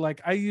 right? But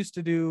like I used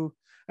to do,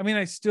 I mean,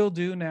 I still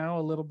do now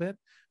a little bit,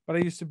 but I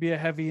used to be a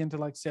heavy into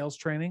like sales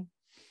training.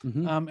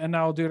 And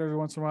now I'll do it every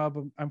once in a while,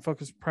 but I'm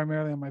focused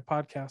primarily on my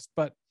podcast.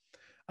 But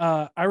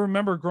I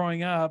remember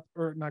growing up,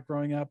 or not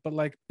growing up, but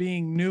like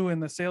being new in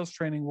the sales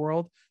training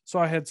world. So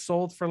I had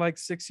sold for like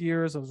 6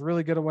 years. I was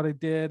really good at what I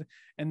did.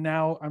 And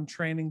now I'm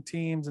training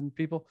teams and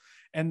people.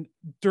 And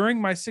during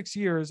my 6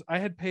 years, I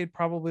had paid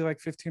probably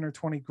like 15 or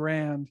 20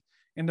 grand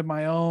into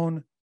my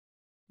own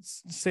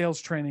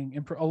sales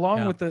training,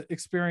 along with the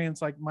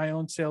experience, like my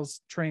own sales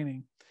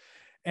training.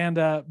 And,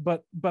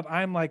 but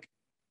I'm like,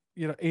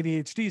 you know,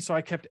 ADHD. So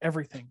I kept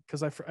everything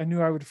because I knew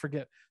I would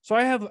forget. So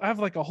I have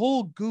like a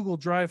whole Google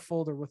Drive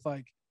folder with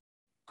like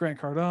Grant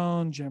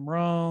Cardone, Jim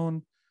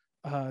Rohn,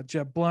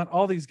 Jeb Blunt,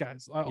 all these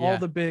guys, all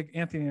the big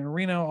Anthony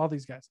Iannarino, all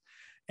these guys.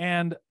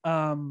 And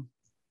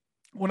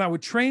when I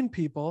would train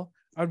people,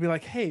 I'd be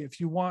like, hey, if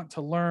you want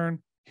to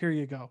learn, here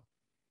you go.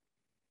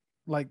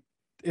 Like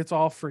it's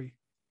all free.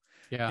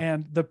 Yeah.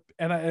 And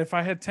if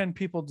I had 10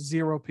 people,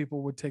 0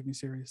 people would take me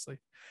seriously.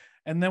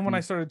 And then when I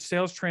started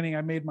sales training,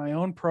 I made my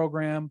own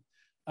program.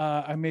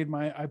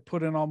 I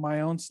put in all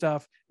my own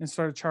stuff and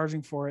started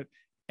charging for it.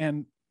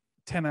 And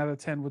 10 out of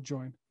 10 would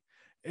join.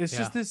 It's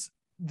just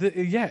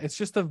it's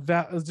just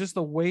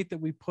the weight that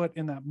we put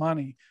in that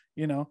money,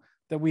 you know,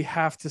 that we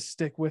have to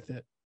stick with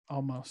it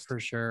almost.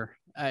 For sure.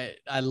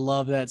 I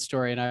love that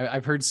story. And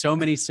I've heard so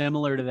many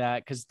similar to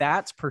that, because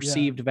that's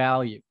perceived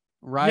value,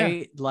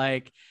 right? Yeah.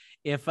 Like,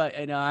 if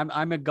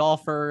I'm a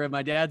golfer and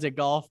my dad's a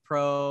golf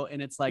pro,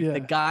 and it's like the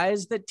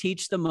guys that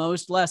teach the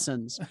most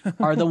lessons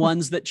are the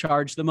ones that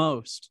charge the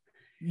most.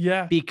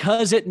 Yeah.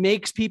 Because it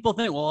makes people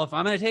think, well, if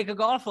I'm going to take a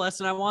golf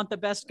lesson, I want the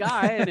best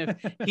guy. And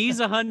if he's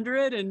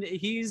 100 and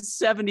he's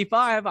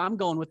 75, I'm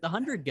going with the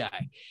 100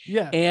 guy.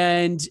 Yeah.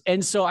 And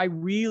so I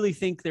really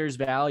think there's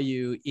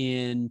value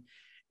in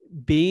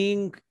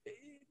being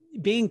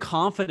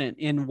confident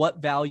in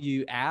what value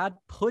you add,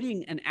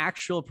 putting an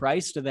actual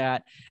price to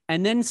that,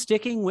 and then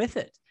sticking with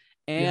it.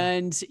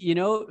 And, you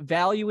know,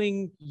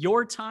 valuing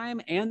your time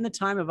and the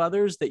time of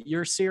others, that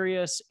you're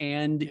serious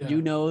and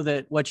you know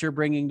that what you're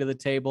bringing to the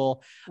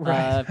table,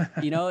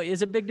 you know,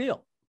 is a big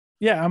deal.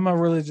 Yeah. I'm a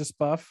religious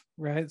buff,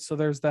 right? So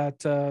there's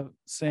that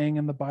saying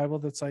in the Bible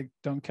that's like,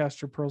 don't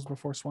cast your pearls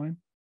before swine.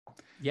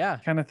 Yeah.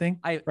 Kind of thing.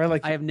 Right?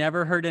 Like, I have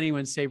never heard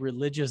anyone say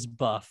religious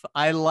buff.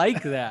 I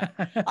like that.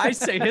 I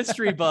say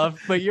history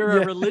buff, but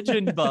you're a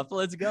religion buff.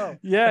 Let's go.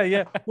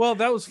 Yeah. Well,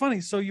 that was funny.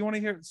 So you want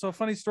to hear a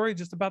funny story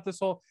just about this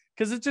whole,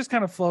 because it just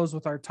kind of flows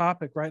with our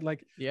topic, right?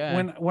 Like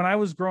when I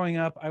was growing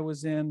up, I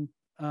was in,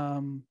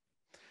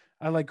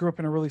 I grew up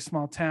in a really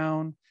small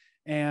town.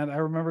 And I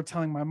remember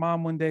telling my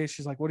mom one day,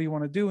 she's like, what do you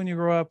want to do when you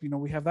grow up? You know,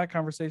 we have that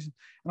conversation.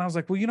 And I was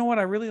like, well, you know what?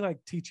 I really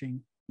like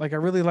teaching. Like, I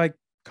really like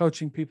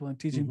coaching people and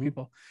teaching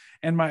people.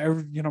 And my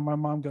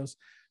mom goes,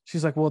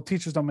 she's like, well,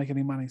 teachers don't make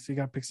any money, so you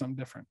got to pick something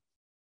different.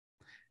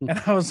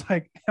 And I was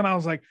like,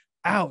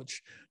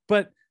 ouch.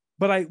 But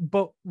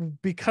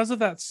because of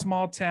that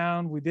small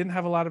town, we didn't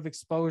have a lot of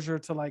exposure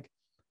to like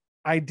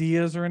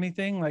ideas or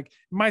anything. Like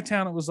in my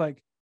town, it was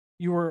like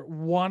you were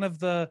one of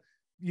the,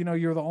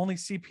 you're the only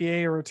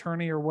CPA or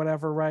attorney or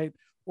whatever, right?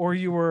 Or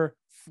you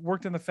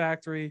worked in the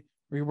factory,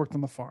 or you worked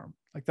on the farm.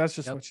 Like that's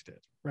just what you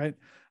did, right?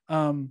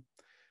 And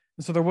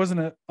so there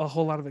wasn't a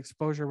whole lot of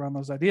exposure around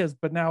those ideas.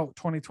 But now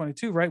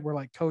 2022, right? We're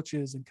like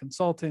coaches and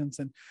consultants,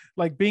 and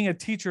like being a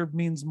teacher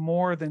means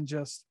more than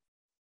just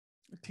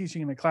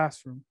teaching in a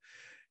classroom.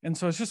 And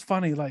so it's just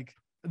funny. Like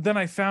then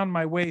I found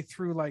my way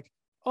through like,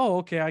 oh,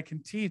 okay, I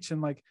can teach,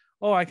 and like,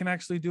 oh, I can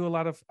actually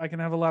I can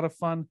have a lot of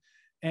fun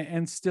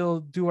and still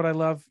do what I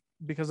love,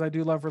 because I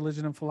do love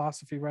religion and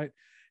philosophy, right?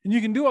 And you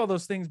can do all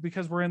those things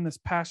because we're in this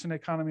passion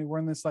economy. We're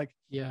in this like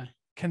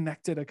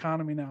connected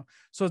economy now.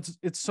 So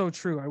it's so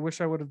true. I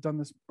wish I would have done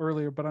this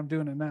earlier, but I'm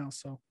doing it now.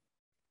 So,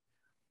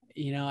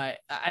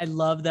 I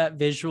love that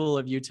visual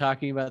of you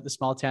talking about the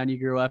small town you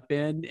grew up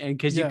in, and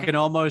because you can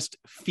almost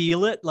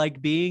feel it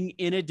like being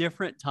in a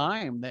different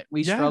time that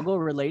we struggle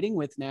relating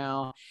with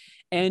now.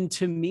 And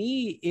to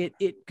me,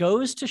 it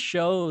goes to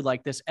show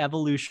like this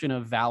evolution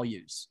of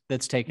values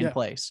that's taken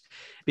place,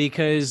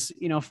 because,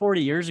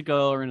 40 years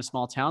ago, or in a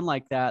small town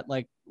like that,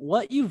 like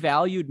what you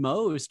valued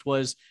most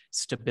was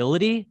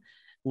stability,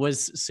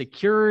 was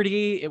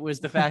security. It was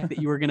the fact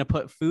that you were going to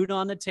put food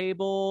on the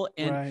table,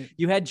 and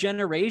you had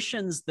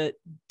generations that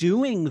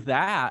doing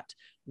that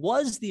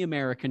was the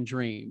American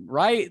dream,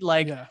 right?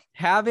 Like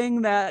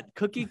having that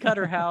cookie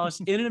cutter house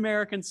in an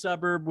American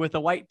suburb with a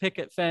white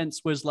picket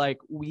fence was like,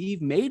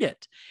 we've made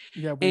it.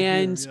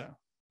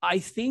 I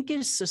think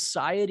as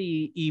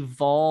society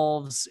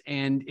evolves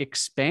and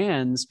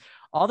expands,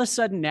 all of a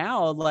sudden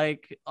now,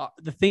 like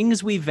the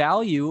things we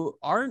value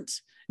aren't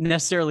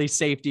necessarily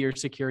safety or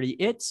security.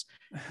 It's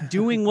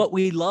doing what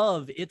we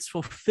love. It's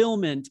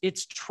fulfillment.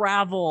 It's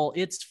travel.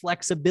 It's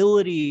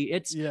flexibility.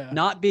 It's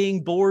not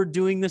being bored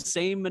doing the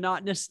same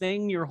monotonous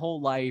thing your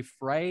whole life,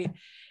 right?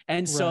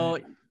 And so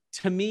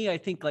to me, I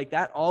think like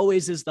that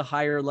always is the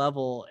higher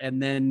level,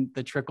 and then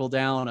the trickle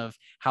down of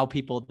how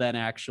people then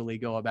actually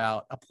go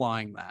about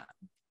applying that.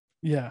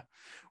 Yeah.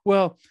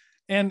 Well,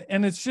 and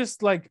it's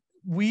just like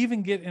we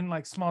even get in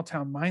like small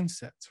town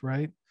mindsets,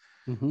 right?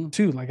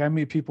 Too. Like I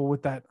meet people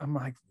with that. I'm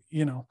like,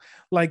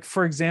 like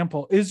for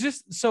example, it's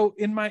just so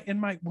in my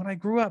when I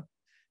grew up,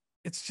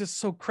 it's just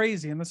so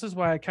crazy. And this is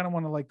why I kind of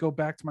want to like go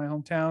back to my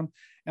hometown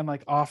and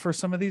like offer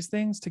some of these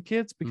things to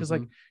kids, because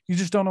like you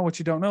just don't know what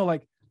you don't know.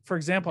 Like for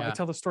example, I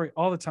tell the story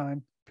all the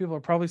time. People are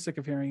probably sick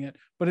of hearing it,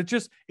 but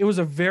it was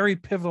a very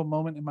pivotal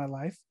moment in my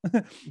life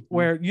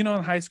where, in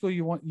high school,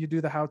 you do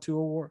the how-to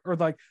award, or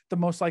like the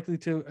most likely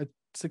to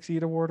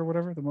succeed award, or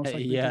whatever, the most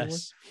likely to award.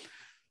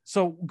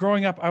 So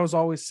growing up, I was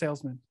always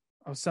salesman.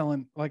 I was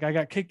selling, like I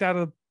got kicked out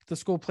of the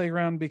school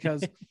playground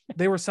because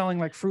they were selling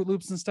like Fruit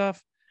Loops and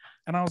stuff.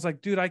 And I was like,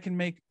 dude, I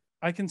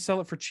can sell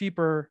it for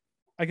cheaper.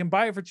 I can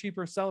buy it for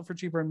cheaper, sell it for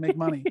cheaper, and make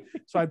money.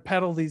 So I'd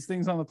peddle these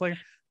things on the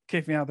playground.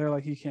 Kick me out. They're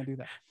like, you can't do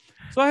that.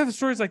 So I have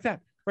stories like that,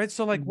 right?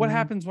 So like what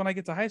happens when I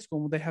get to high school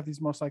when they have these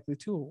most likely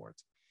to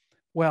awards?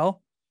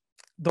 Well,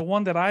 the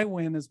one that I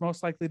win is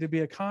most likely to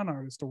be a con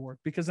artist award,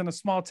 because in a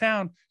small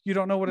town, you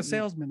don't know what a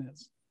salesman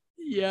is.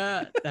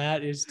 Yeah,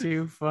 that is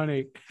too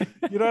funny.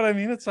 You know what I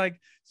mean? It's like,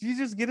 you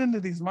just get into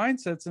these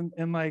mindsets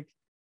and like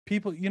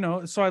people,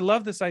 so I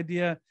love this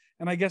idea.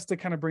 And I guess to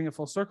kind of bring it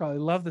full circle, I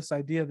love this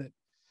idea that,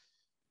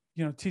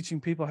 teaching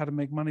people how to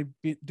make money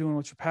doing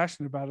what you're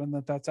passionate about, and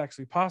that's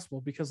actually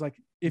possible. Because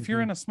like, if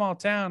you're in a small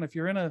town, if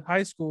you're in a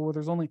high school where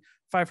there's only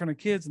 500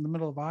 kids in the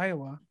middle of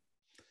Iowa,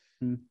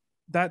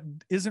 that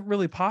isn't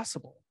really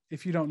possible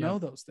if you don't know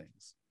those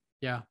things.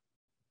 Yeah.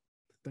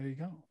 There you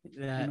go.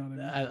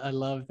 I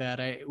love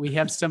that. We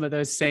have some of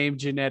those same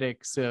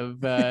genetics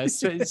of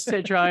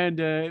trying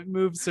to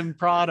move some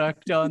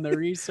product on the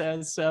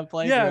recess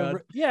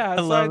playground. Yeah.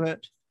 I love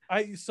it.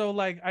 I sold,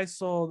 like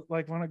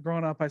when I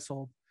growing up, I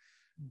sold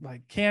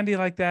like candy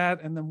like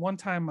that. And then one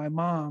time my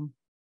mom,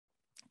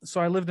 so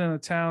I lived in a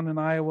town in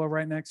Iowa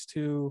right next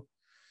to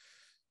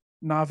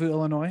Nauvoo,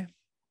 Illinois.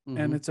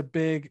 And it's a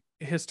big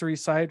history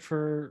site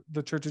for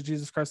the Church of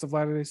Jesus Christ of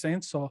Latter-day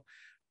Saints. So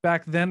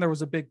back then there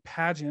was a big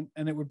pageant,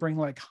 and it would bring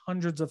like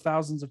hundreds of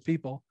thousands of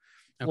people,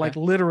 like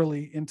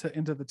literally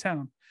into the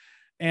town.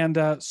 And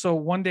so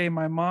one day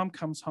my mom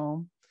comes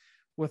home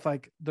with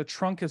like the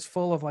trunk is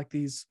full of like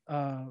these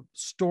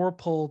store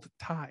pulled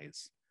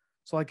ties.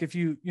 So like if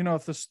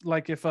it's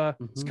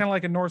kind of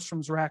like a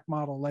Nordstrom's rack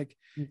model. Like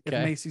if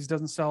Macy's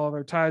doesn't sell all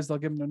their ties, they'll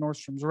give them to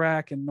Nordstrom's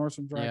rack, and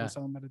Nordstrom's rack will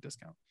sell them at a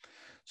discount.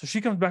 So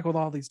she comes back with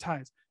all these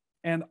ties,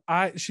 and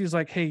she's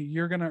like, hey,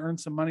 you're going to earn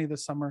some money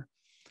this summer.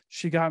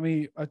 She got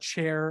me a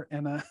chair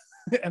and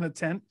a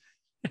tent,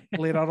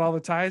 laid out all the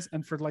ties.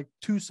 And for like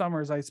 2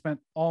 summers, I spent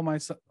all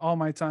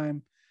my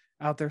time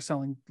out there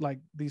selling like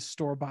these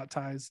store-bought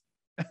ties,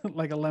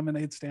 like a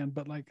lemonade stand,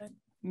 but like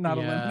not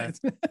a lemonade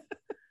stand.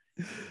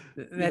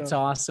 That's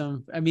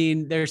awesome. I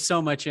mean, there's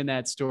so much in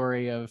that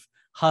story of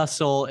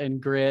hustle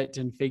and grit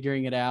and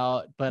figuring it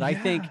out. But I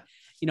think,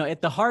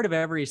 at the heart of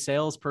every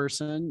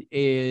salesperson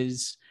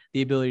is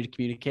the ability to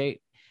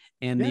communicate,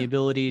 and the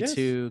ability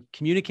to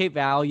communicate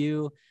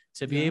value,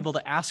 to be able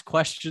to ask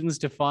questions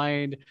to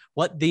find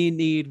what they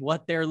need,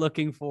 what they're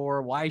looking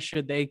for, why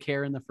should they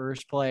care in the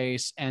first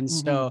place. And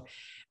so,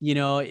 you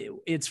know,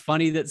 it's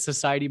funny that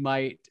society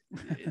might,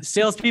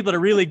 salespeople are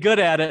really good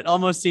at it,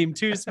 almost seem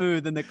too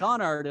smooth in the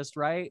con artist,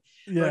 right?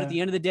 Yeah. But at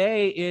the end of the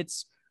day,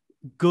 it's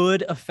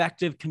good,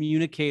 effective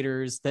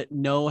communicators that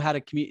know how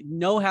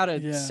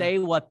to say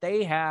what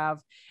they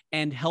have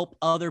and help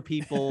other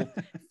people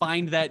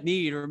find that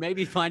need, or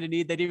maybe find a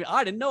need that even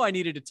I didn't know I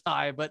needed a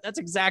tie, but that's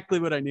exactly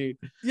what I need.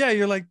 Yeah.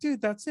 You're like,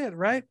 dude, that's it.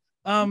 Right.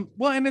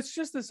 Well, and it's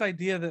just this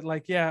idea that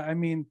like, yeah, I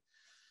mean,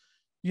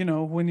 you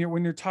know, when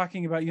you're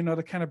talking about, you know,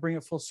 to kind of bring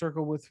it full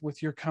circle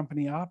with your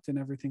company opt and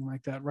everything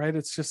like that. Right.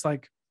 It's just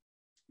like,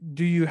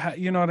 do you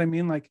you know what I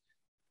mean? Like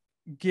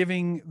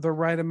giving the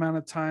right amount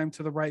of time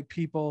to the right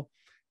people,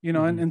 you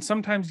know, and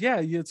sometimes, yeah,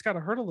 it's got to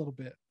hurt a little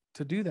bit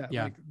to do that.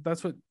 Yeah. Like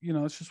that's what, you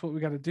know, it's just what we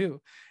got to do.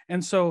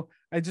 And so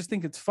I just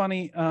think it's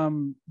funny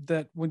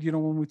that when, you know,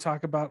 when we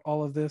talk about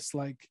all of this,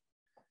 like,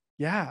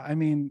 yeah, I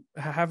mean,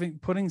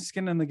 putting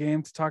skin in the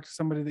game to talk to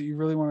somebody that you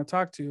really want to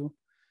talk to,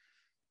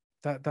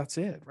 that's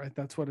it, right?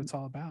 That's what it's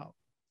all about.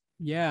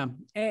 Yeah.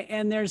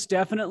 And there's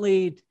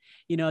definitely,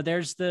 you know,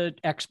 there's the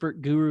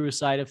expert guru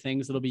side of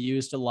things that'll be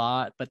used a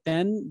lot, but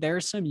then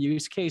there's some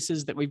use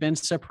cases that we've been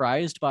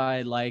surprised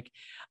by. Like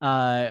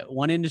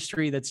one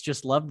industry that's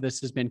just loved this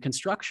has been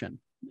construction.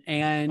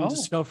 And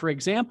so, for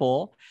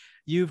example,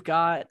 you've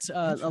got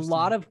a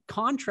lot of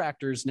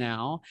contractors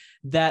now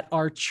that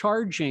are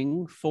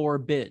charging for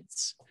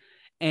bids.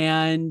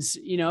 And,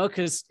 you know,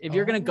 because if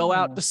you're going to go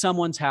out to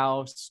someone's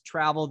house,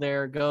 travel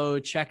there, go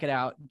check it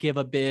out, give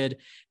a bid,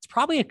 it's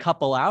probably a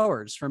couple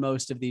hours for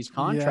most of these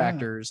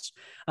contractors.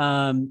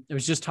 I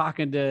was just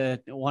talking to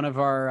one of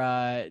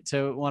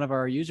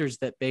our users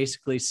that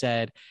basically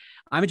said,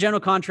 I'm a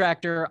general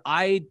contractor.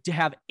 I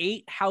have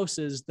 8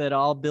 houses that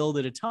I'll build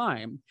at a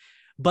time,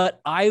 but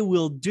I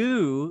will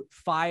do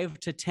 5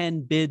 to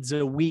 10 bids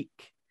a week.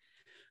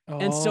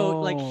 And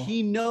so like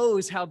he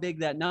knows how big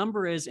that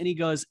number is. And he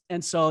goes,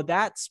 and so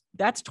that's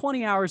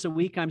 20 hours a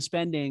week I'm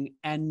spending.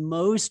 And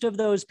most of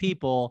those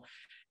people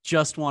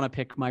just want to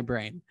pick my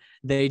brain.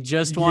 They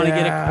just want to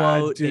get a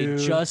quote. Dude.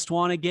 They just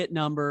want to get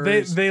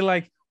numbers. They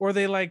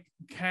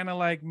kind of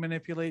like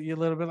manipulate you a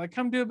little bit, like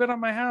come do a bit on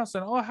my house.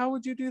 And, how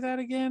would you do that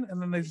again?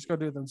 And then they just go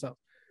do it themselves.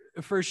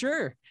 For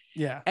sure.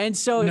 Yeah. And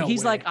so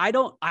he's like, I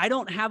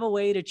don't have a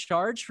way to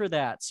charge for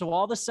that. So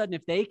all of a sudden,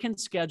 if they can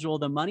schedule,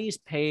 the money's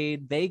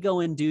paid, they go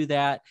and do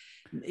that.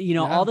 You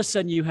know, all of a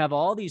sudden you have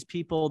all these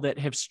people that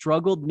have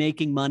struggled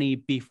making money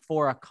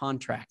before a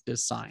contract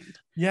is signed.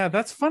 Yeah.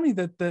 That's funny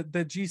that the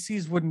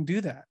GCs wouldn't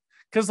do that.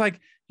 Cause like,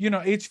 you know,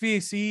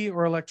 HVAC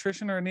or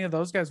electrician or any of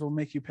those guys will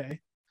make you pay.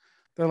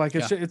 They're like,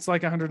 it's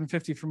like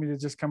 150 for me to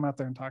just come out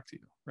there and talk to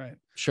you. Right.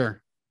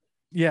 Sure.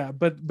 Yeah,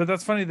 but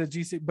that's funny that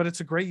GC, but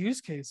it's a great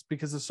use case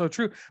because it's so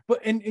true.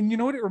 But and you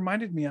know what it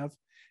reminded me of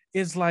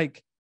is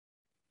like,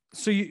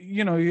 so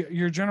you know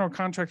your general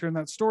contractor in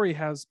that story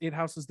has 8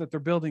 houses that they're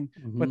building,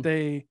 but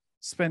they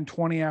spend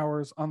 20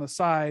 hours on the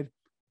side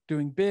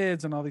doing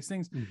bids and all these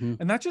things,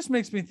 and that just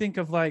makes me think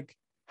of like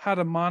how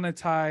to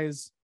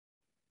monetize,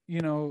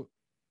 you know,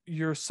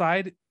 your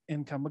side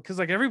income, because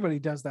like everybody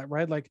does that,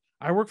 right? Like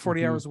I work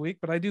 40 hours a week,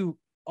 but I do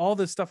all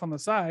this stuff on the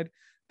side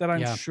that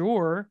I'm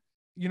sure,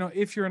 you know,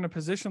 if you're in a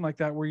position like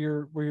that where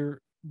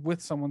you're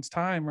with someone's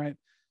time, right,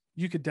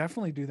 you could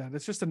definitely do that.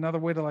 It's just another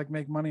way to like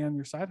make money on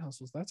your side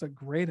hustles. That's a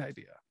great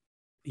idea.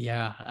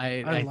 Yeah,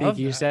 I think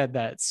you said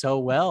that so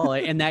well.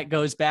 And that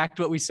goes back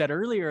to what we said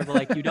earlier,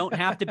 like you don't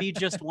have to be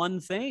just one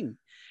thing.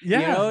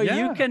 Yeah, you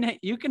know,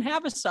 you can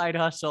have a side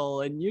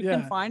hustle and you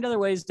can find other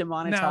ways to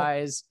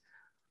monetize.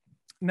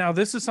 Now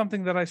this is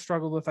something that I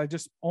struggled with. I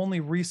just only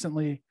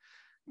recently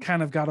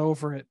kind of got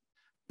over it.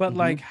 But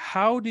like,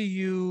 how do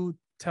you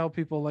tell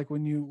people, like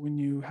when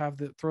you have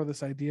throw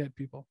this idea at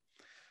people,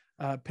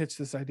 pitch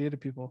this idea to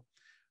people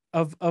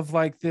of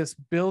like this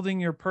building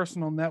your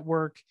personal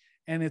network,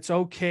 and it's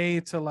okay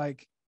to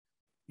like,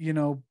 you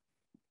know,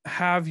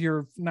 have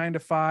your 9 to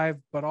 5,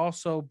 but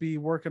also be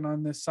working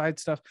on this side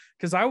stuff.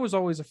 Cause I was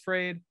always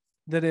afraid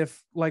that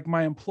if like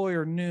my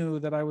employer knew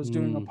that I was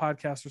doing a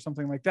podcast or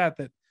something like that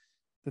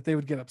they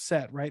would get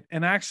upset. Right.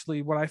 And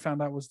actually what I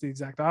found out was the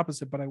exact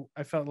opposite, but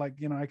I felt like,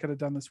 you know, I could have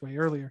done this way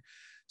earlier.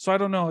 So I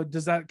don't know,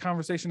 does that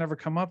conversation ever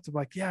come up to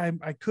like, yeah,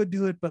 I could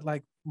do it, but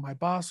like my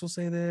boss will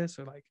say this,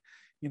 or like,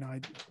 you know,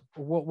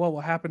 what will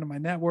happen to my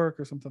network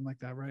or something like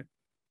that. Right.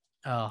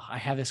 Oh, I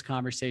have this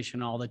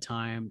conversation all the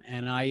time.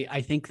 And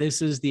I think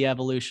this is the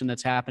evolution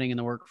that's happening in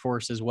the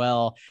workforce as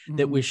well,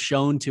 that was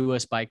shown to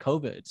us by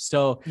COVID.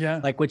 So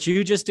like what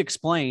you just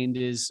explained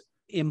is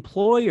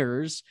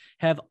employers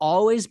have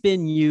always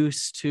been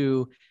used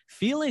to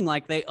feeling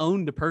like they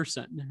owned a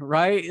person,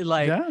 right?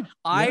 Like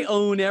I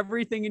own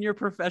everything in your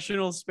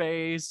professional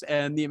space,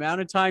 and the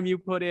amount of time you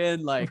put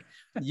in, like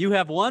you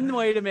have one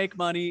way to make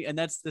money, and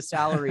that's the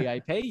salary I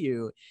pay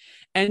you.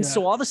 And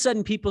so all of a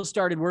sudden people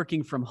started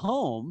working from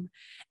home,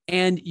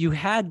 and you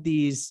had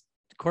these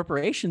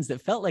corporations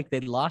that felt like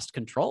they'd lost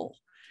control.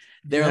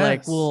 They're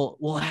like, well,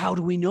 how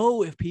do we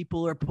know if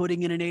people are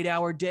putting in an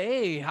 8-hour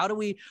day?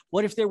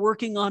 What if they're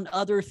working on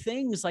other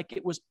things? Like,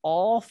 it was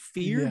all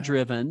fear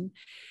driven.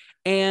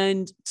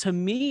 And to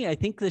me, I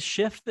think the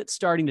shift that's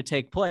starting to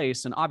take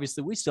place, and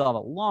obviously we still have a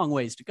long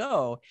ways to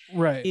go,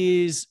 right,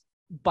 is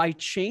by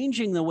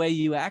changing the way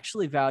you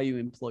actually value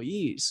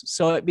employees.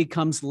 So it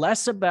becomes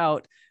less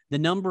about the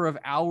number of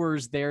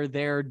hours they're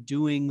there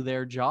doing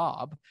their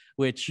job,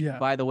 which,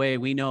 by the way,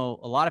 we know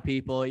a lot of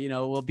people,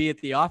 will be at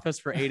the office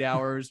for 8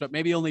 hours, but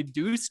maybe only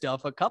do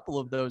stuff a couple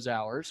of those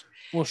hours.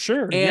 Well,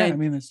 sure. And, I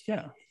mean,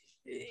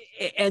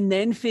 and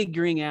then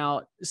figuring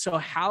out, so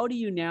how do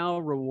you now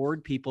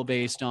reward people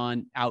based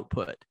on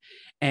output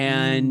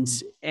and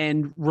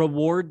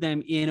reward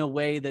them in a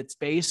way that's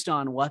based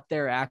on what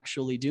they're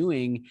actually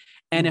doing?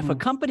 And if a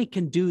company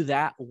can do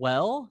that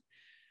well,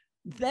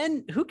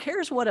 then who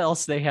cares what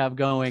else they have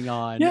going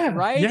on,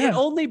 right? It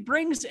only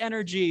brings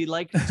energy.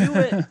 Like, do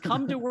it,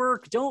 come to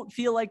work. Don't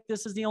feel like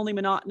this is the only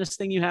monotonous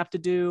thing you have to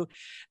do.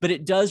 But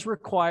it does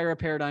require a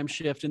paradigm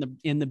shift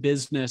in the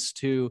business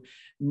to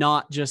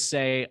not just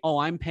say, oh,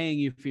 I'm paying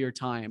you for your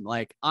time.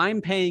 Like,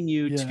 I'm paying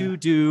you to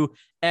do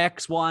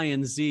X, Y,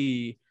 and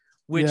Z,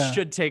 which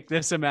should take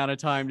this amount of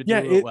time to do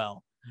it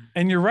well.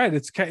 And you're right.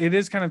 It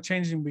is kind of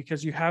changing,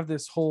 because you have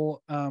this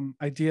whole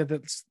idea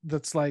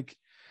that's like,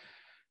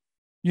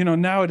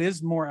 now it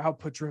is more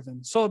output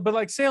driven. So, but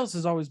like sales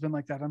has always been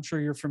like that. I'm sure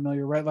you're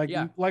familiar, right? Like,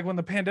 like when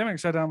the pandemic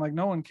shut down, like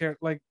no one cared.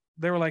 Like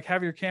they were like,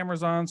 have your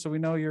cameras on so we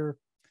know you're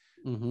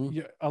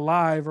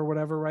alive or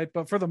whatever, right?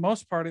 But for the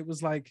most part, it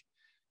was like,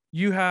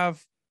 you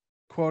have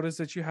quotas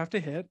that you have to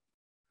hit,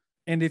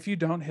 and if you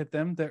don't hit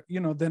them, there,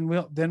 then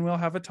we'll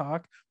have a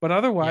talk. But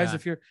otherwise,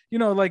 if you're,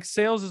 like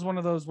sales is one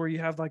of those where you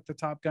have like the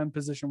Top Gun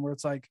position where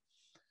it's like,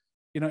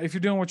 if you're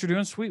doing what you're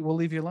doing, sweet, we'll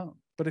leave you alone.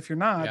 But if you're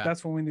not,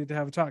 that's when we need to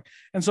have a talk.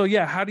 And so,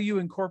 how do you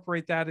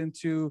incorporate that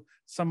into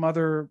some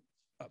other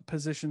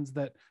positions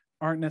that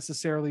aren't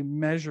necessarily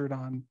measured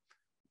on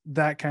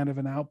that kind of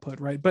an output,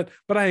 right? But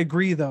I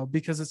agree though,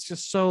 because it's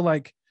just so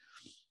like,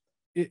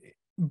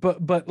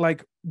 but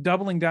like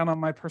doubling down on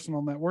my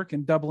personal network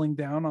and doubling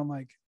down on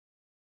like,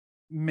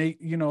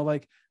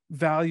 like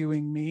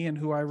valuing me and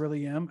who I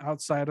really am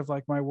outside of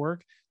like my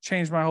work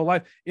changed my whole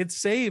life. It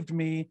saved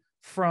me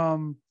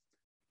from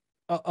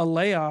a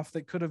layoff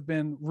that could have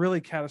been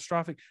really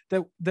catastrophic.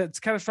 That's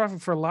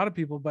catastrophic for a lot of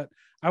people, but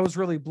I was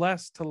really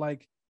blessed to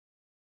like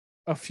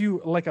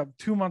 2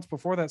 months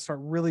before that start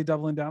really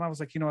doubling down. I was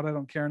like, you know what? I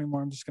don't care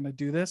anymore. I'm just going to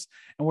do this,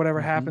 and whatever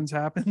happens.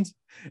 And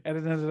it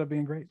ended up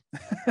being great.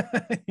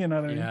 You know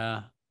what I mean?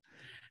 Yeah.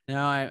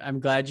 No, I'm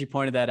glad you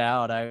pointed that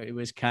out. It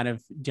was kind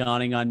of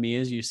dawning on me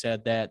as you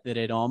said that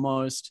the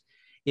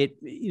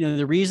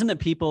reason that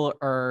people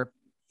are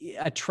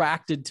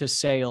attracted to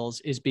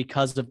sales is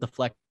because of the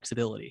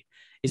flexibility,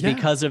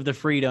 because of the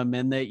freedom,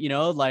 and that,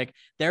 like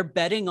they're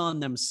betting on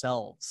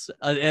themselves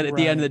at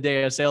the end of the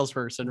day, a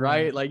salesperson,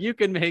 right? Like, you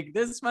can make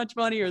this much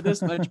money or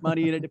this much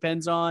money, and it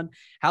depends on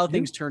how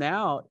things turn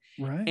out.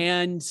 Right.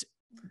 And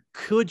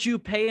could you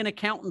pay an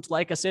accountant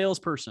like a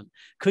salesperson?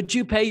 Could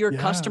you pay your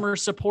customer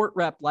support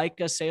rep like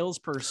a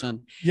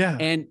salesperson? Yeah.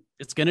 And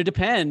it's going to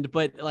depend,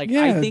 but like,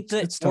 I think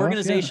that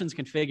organizations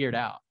can figure it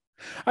out.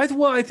 I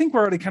think we're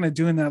already kind of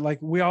doing that. Like,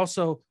 what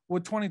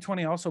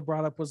 2020 also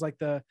brought up was like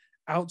the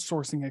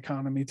outsourcing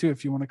economy too,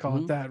 if you want to call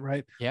it that,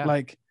 right? Yeah.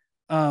 Like,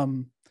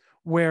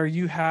 where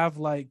you have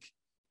like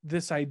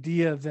this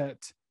idea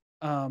that,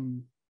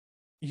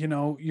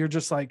 you're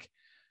just like,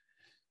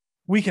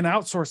 we can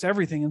outsource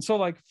everything. And so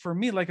like, for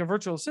me, like a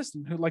virtual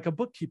assistant who, like a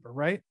bookkeeper,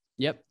 right?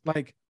 Yep.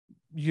 Like,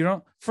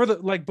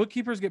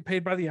 bookkeepers get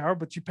paid by the hour,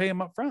 but you pay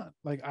them up front.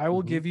 Like, I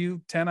will give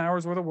you 10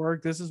 hours worth of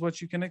work. This is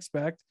what you can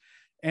expect.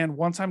 And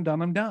once I'm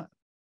done, I'm done.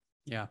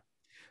 Yeah.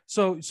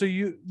 So it's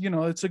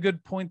a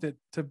good point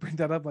to bring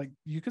that up. Like,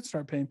 you could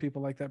start paying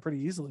people like that pretty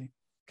easily,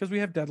 because we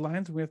have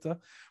deadlines. We have to,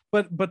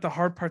 but the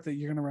hard part that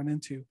you're going to run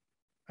into,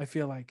 I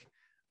feel like,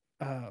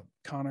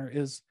 Connor,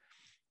 is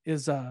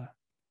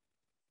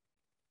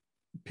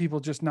people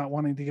just not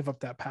wanting to give up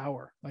that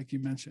power. Like you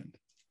mentioned.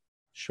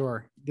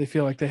 Sure. They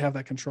feel like they have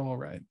that control,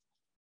 right?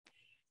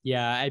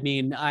 Yeah, I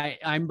mean,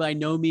 I'm by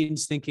no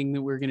means thinking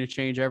that we're going to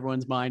change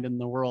everyone's mind in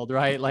the world,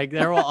 right? Like,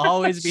 there will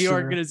always be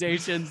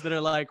organizations that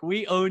are like,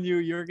 we own you,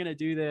 you're going to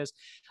do this.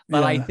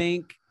 But I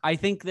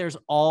think there's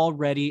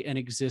already an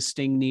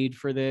existing need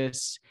for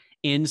this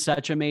in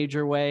such a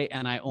major way,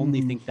 and I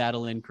only think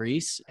that'll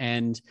increase.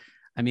 And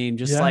I mean,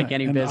 just like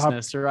any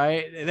business,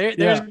 right?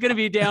 There's going to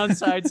be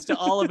downsides to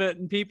all of it,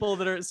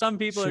 and some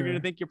people are going to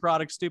think your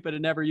product's stupid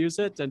and never use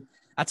it, and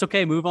that's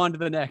okay. Move on to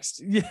the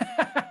next. Yeah.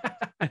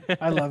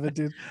 I love it,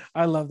 dude.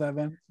 I love that,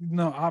 man.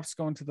 No, ops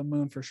going to the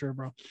moon for sure,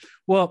 bro.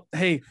 Well,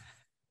 hey,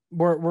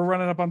 we're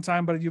running up on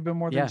time, but you've been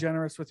more than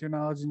generous with your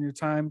knowledge and your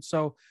time.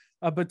 So,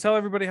 but tell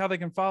everybody how they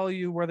can follow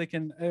you, where they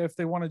can, if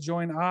they want to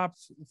join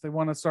ops, if they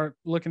want to start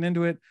looking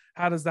into it.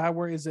 How does that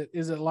work? Is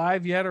it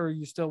live yet, or are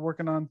you still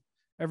working on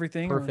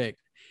everything? Perfect.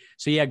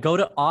 So yeah, go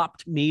to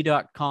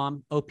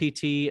optme.com,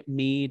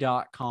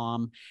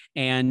 optme.com.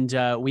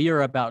 And we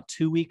are about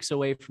 2 weeks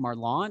away from our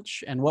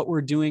launch. And what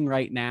we're doing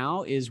right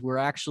now is we're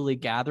actually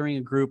gathering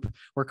a group.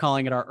 We're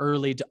calling it our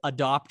early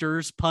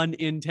adopters, pun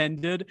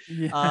intended,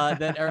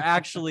 that are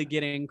actually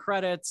getting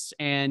credits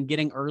and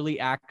getting early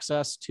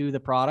access to the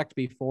product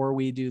before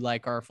we do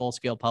like our full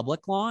scale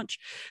public launch.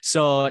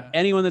 So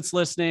anyone that's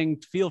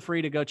listening, feel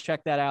free to go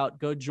check that out.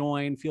 Go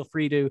join. Feel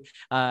free to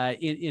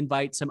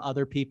invite some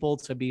other people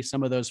to be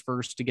some of those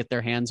first to get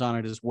their hands on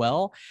it as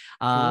well.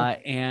 Cool.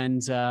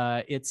 And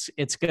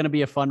it's going to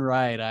be a fun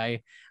ride.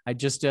 I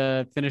just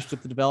finished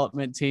with the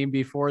development team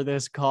before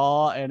this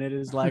call, and it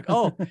is like,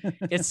 oh,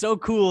 it's so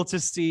cool to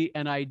see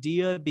an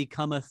idea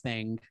become a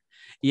thing,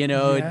 you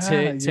know,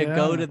 to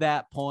go to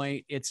that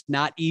point. It's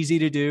not easy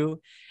to do.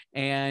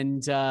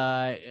 And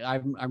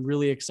I'm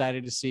really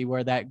excited to see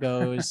where that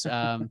goes.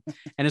 And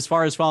as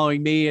far as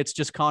following me, it's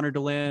just Connor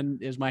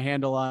DeLynn is my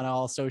handle on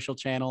all social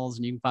channels,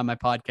 and you can find my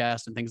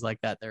podcast and things like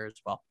that there as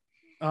well.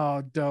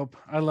 Oh, dope.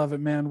 I love it,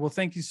 man. Well,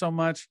 thank you so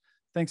much.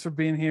 Thanks for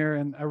being here,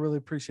 and I really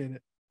appreciate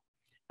it.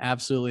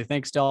 Absolutely.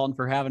 Thanks, Dalton,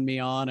 for having me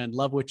on, and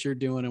love what you're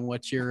doing and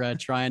what you're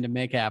trying to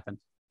make happen.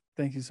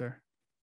 Thank you, sir.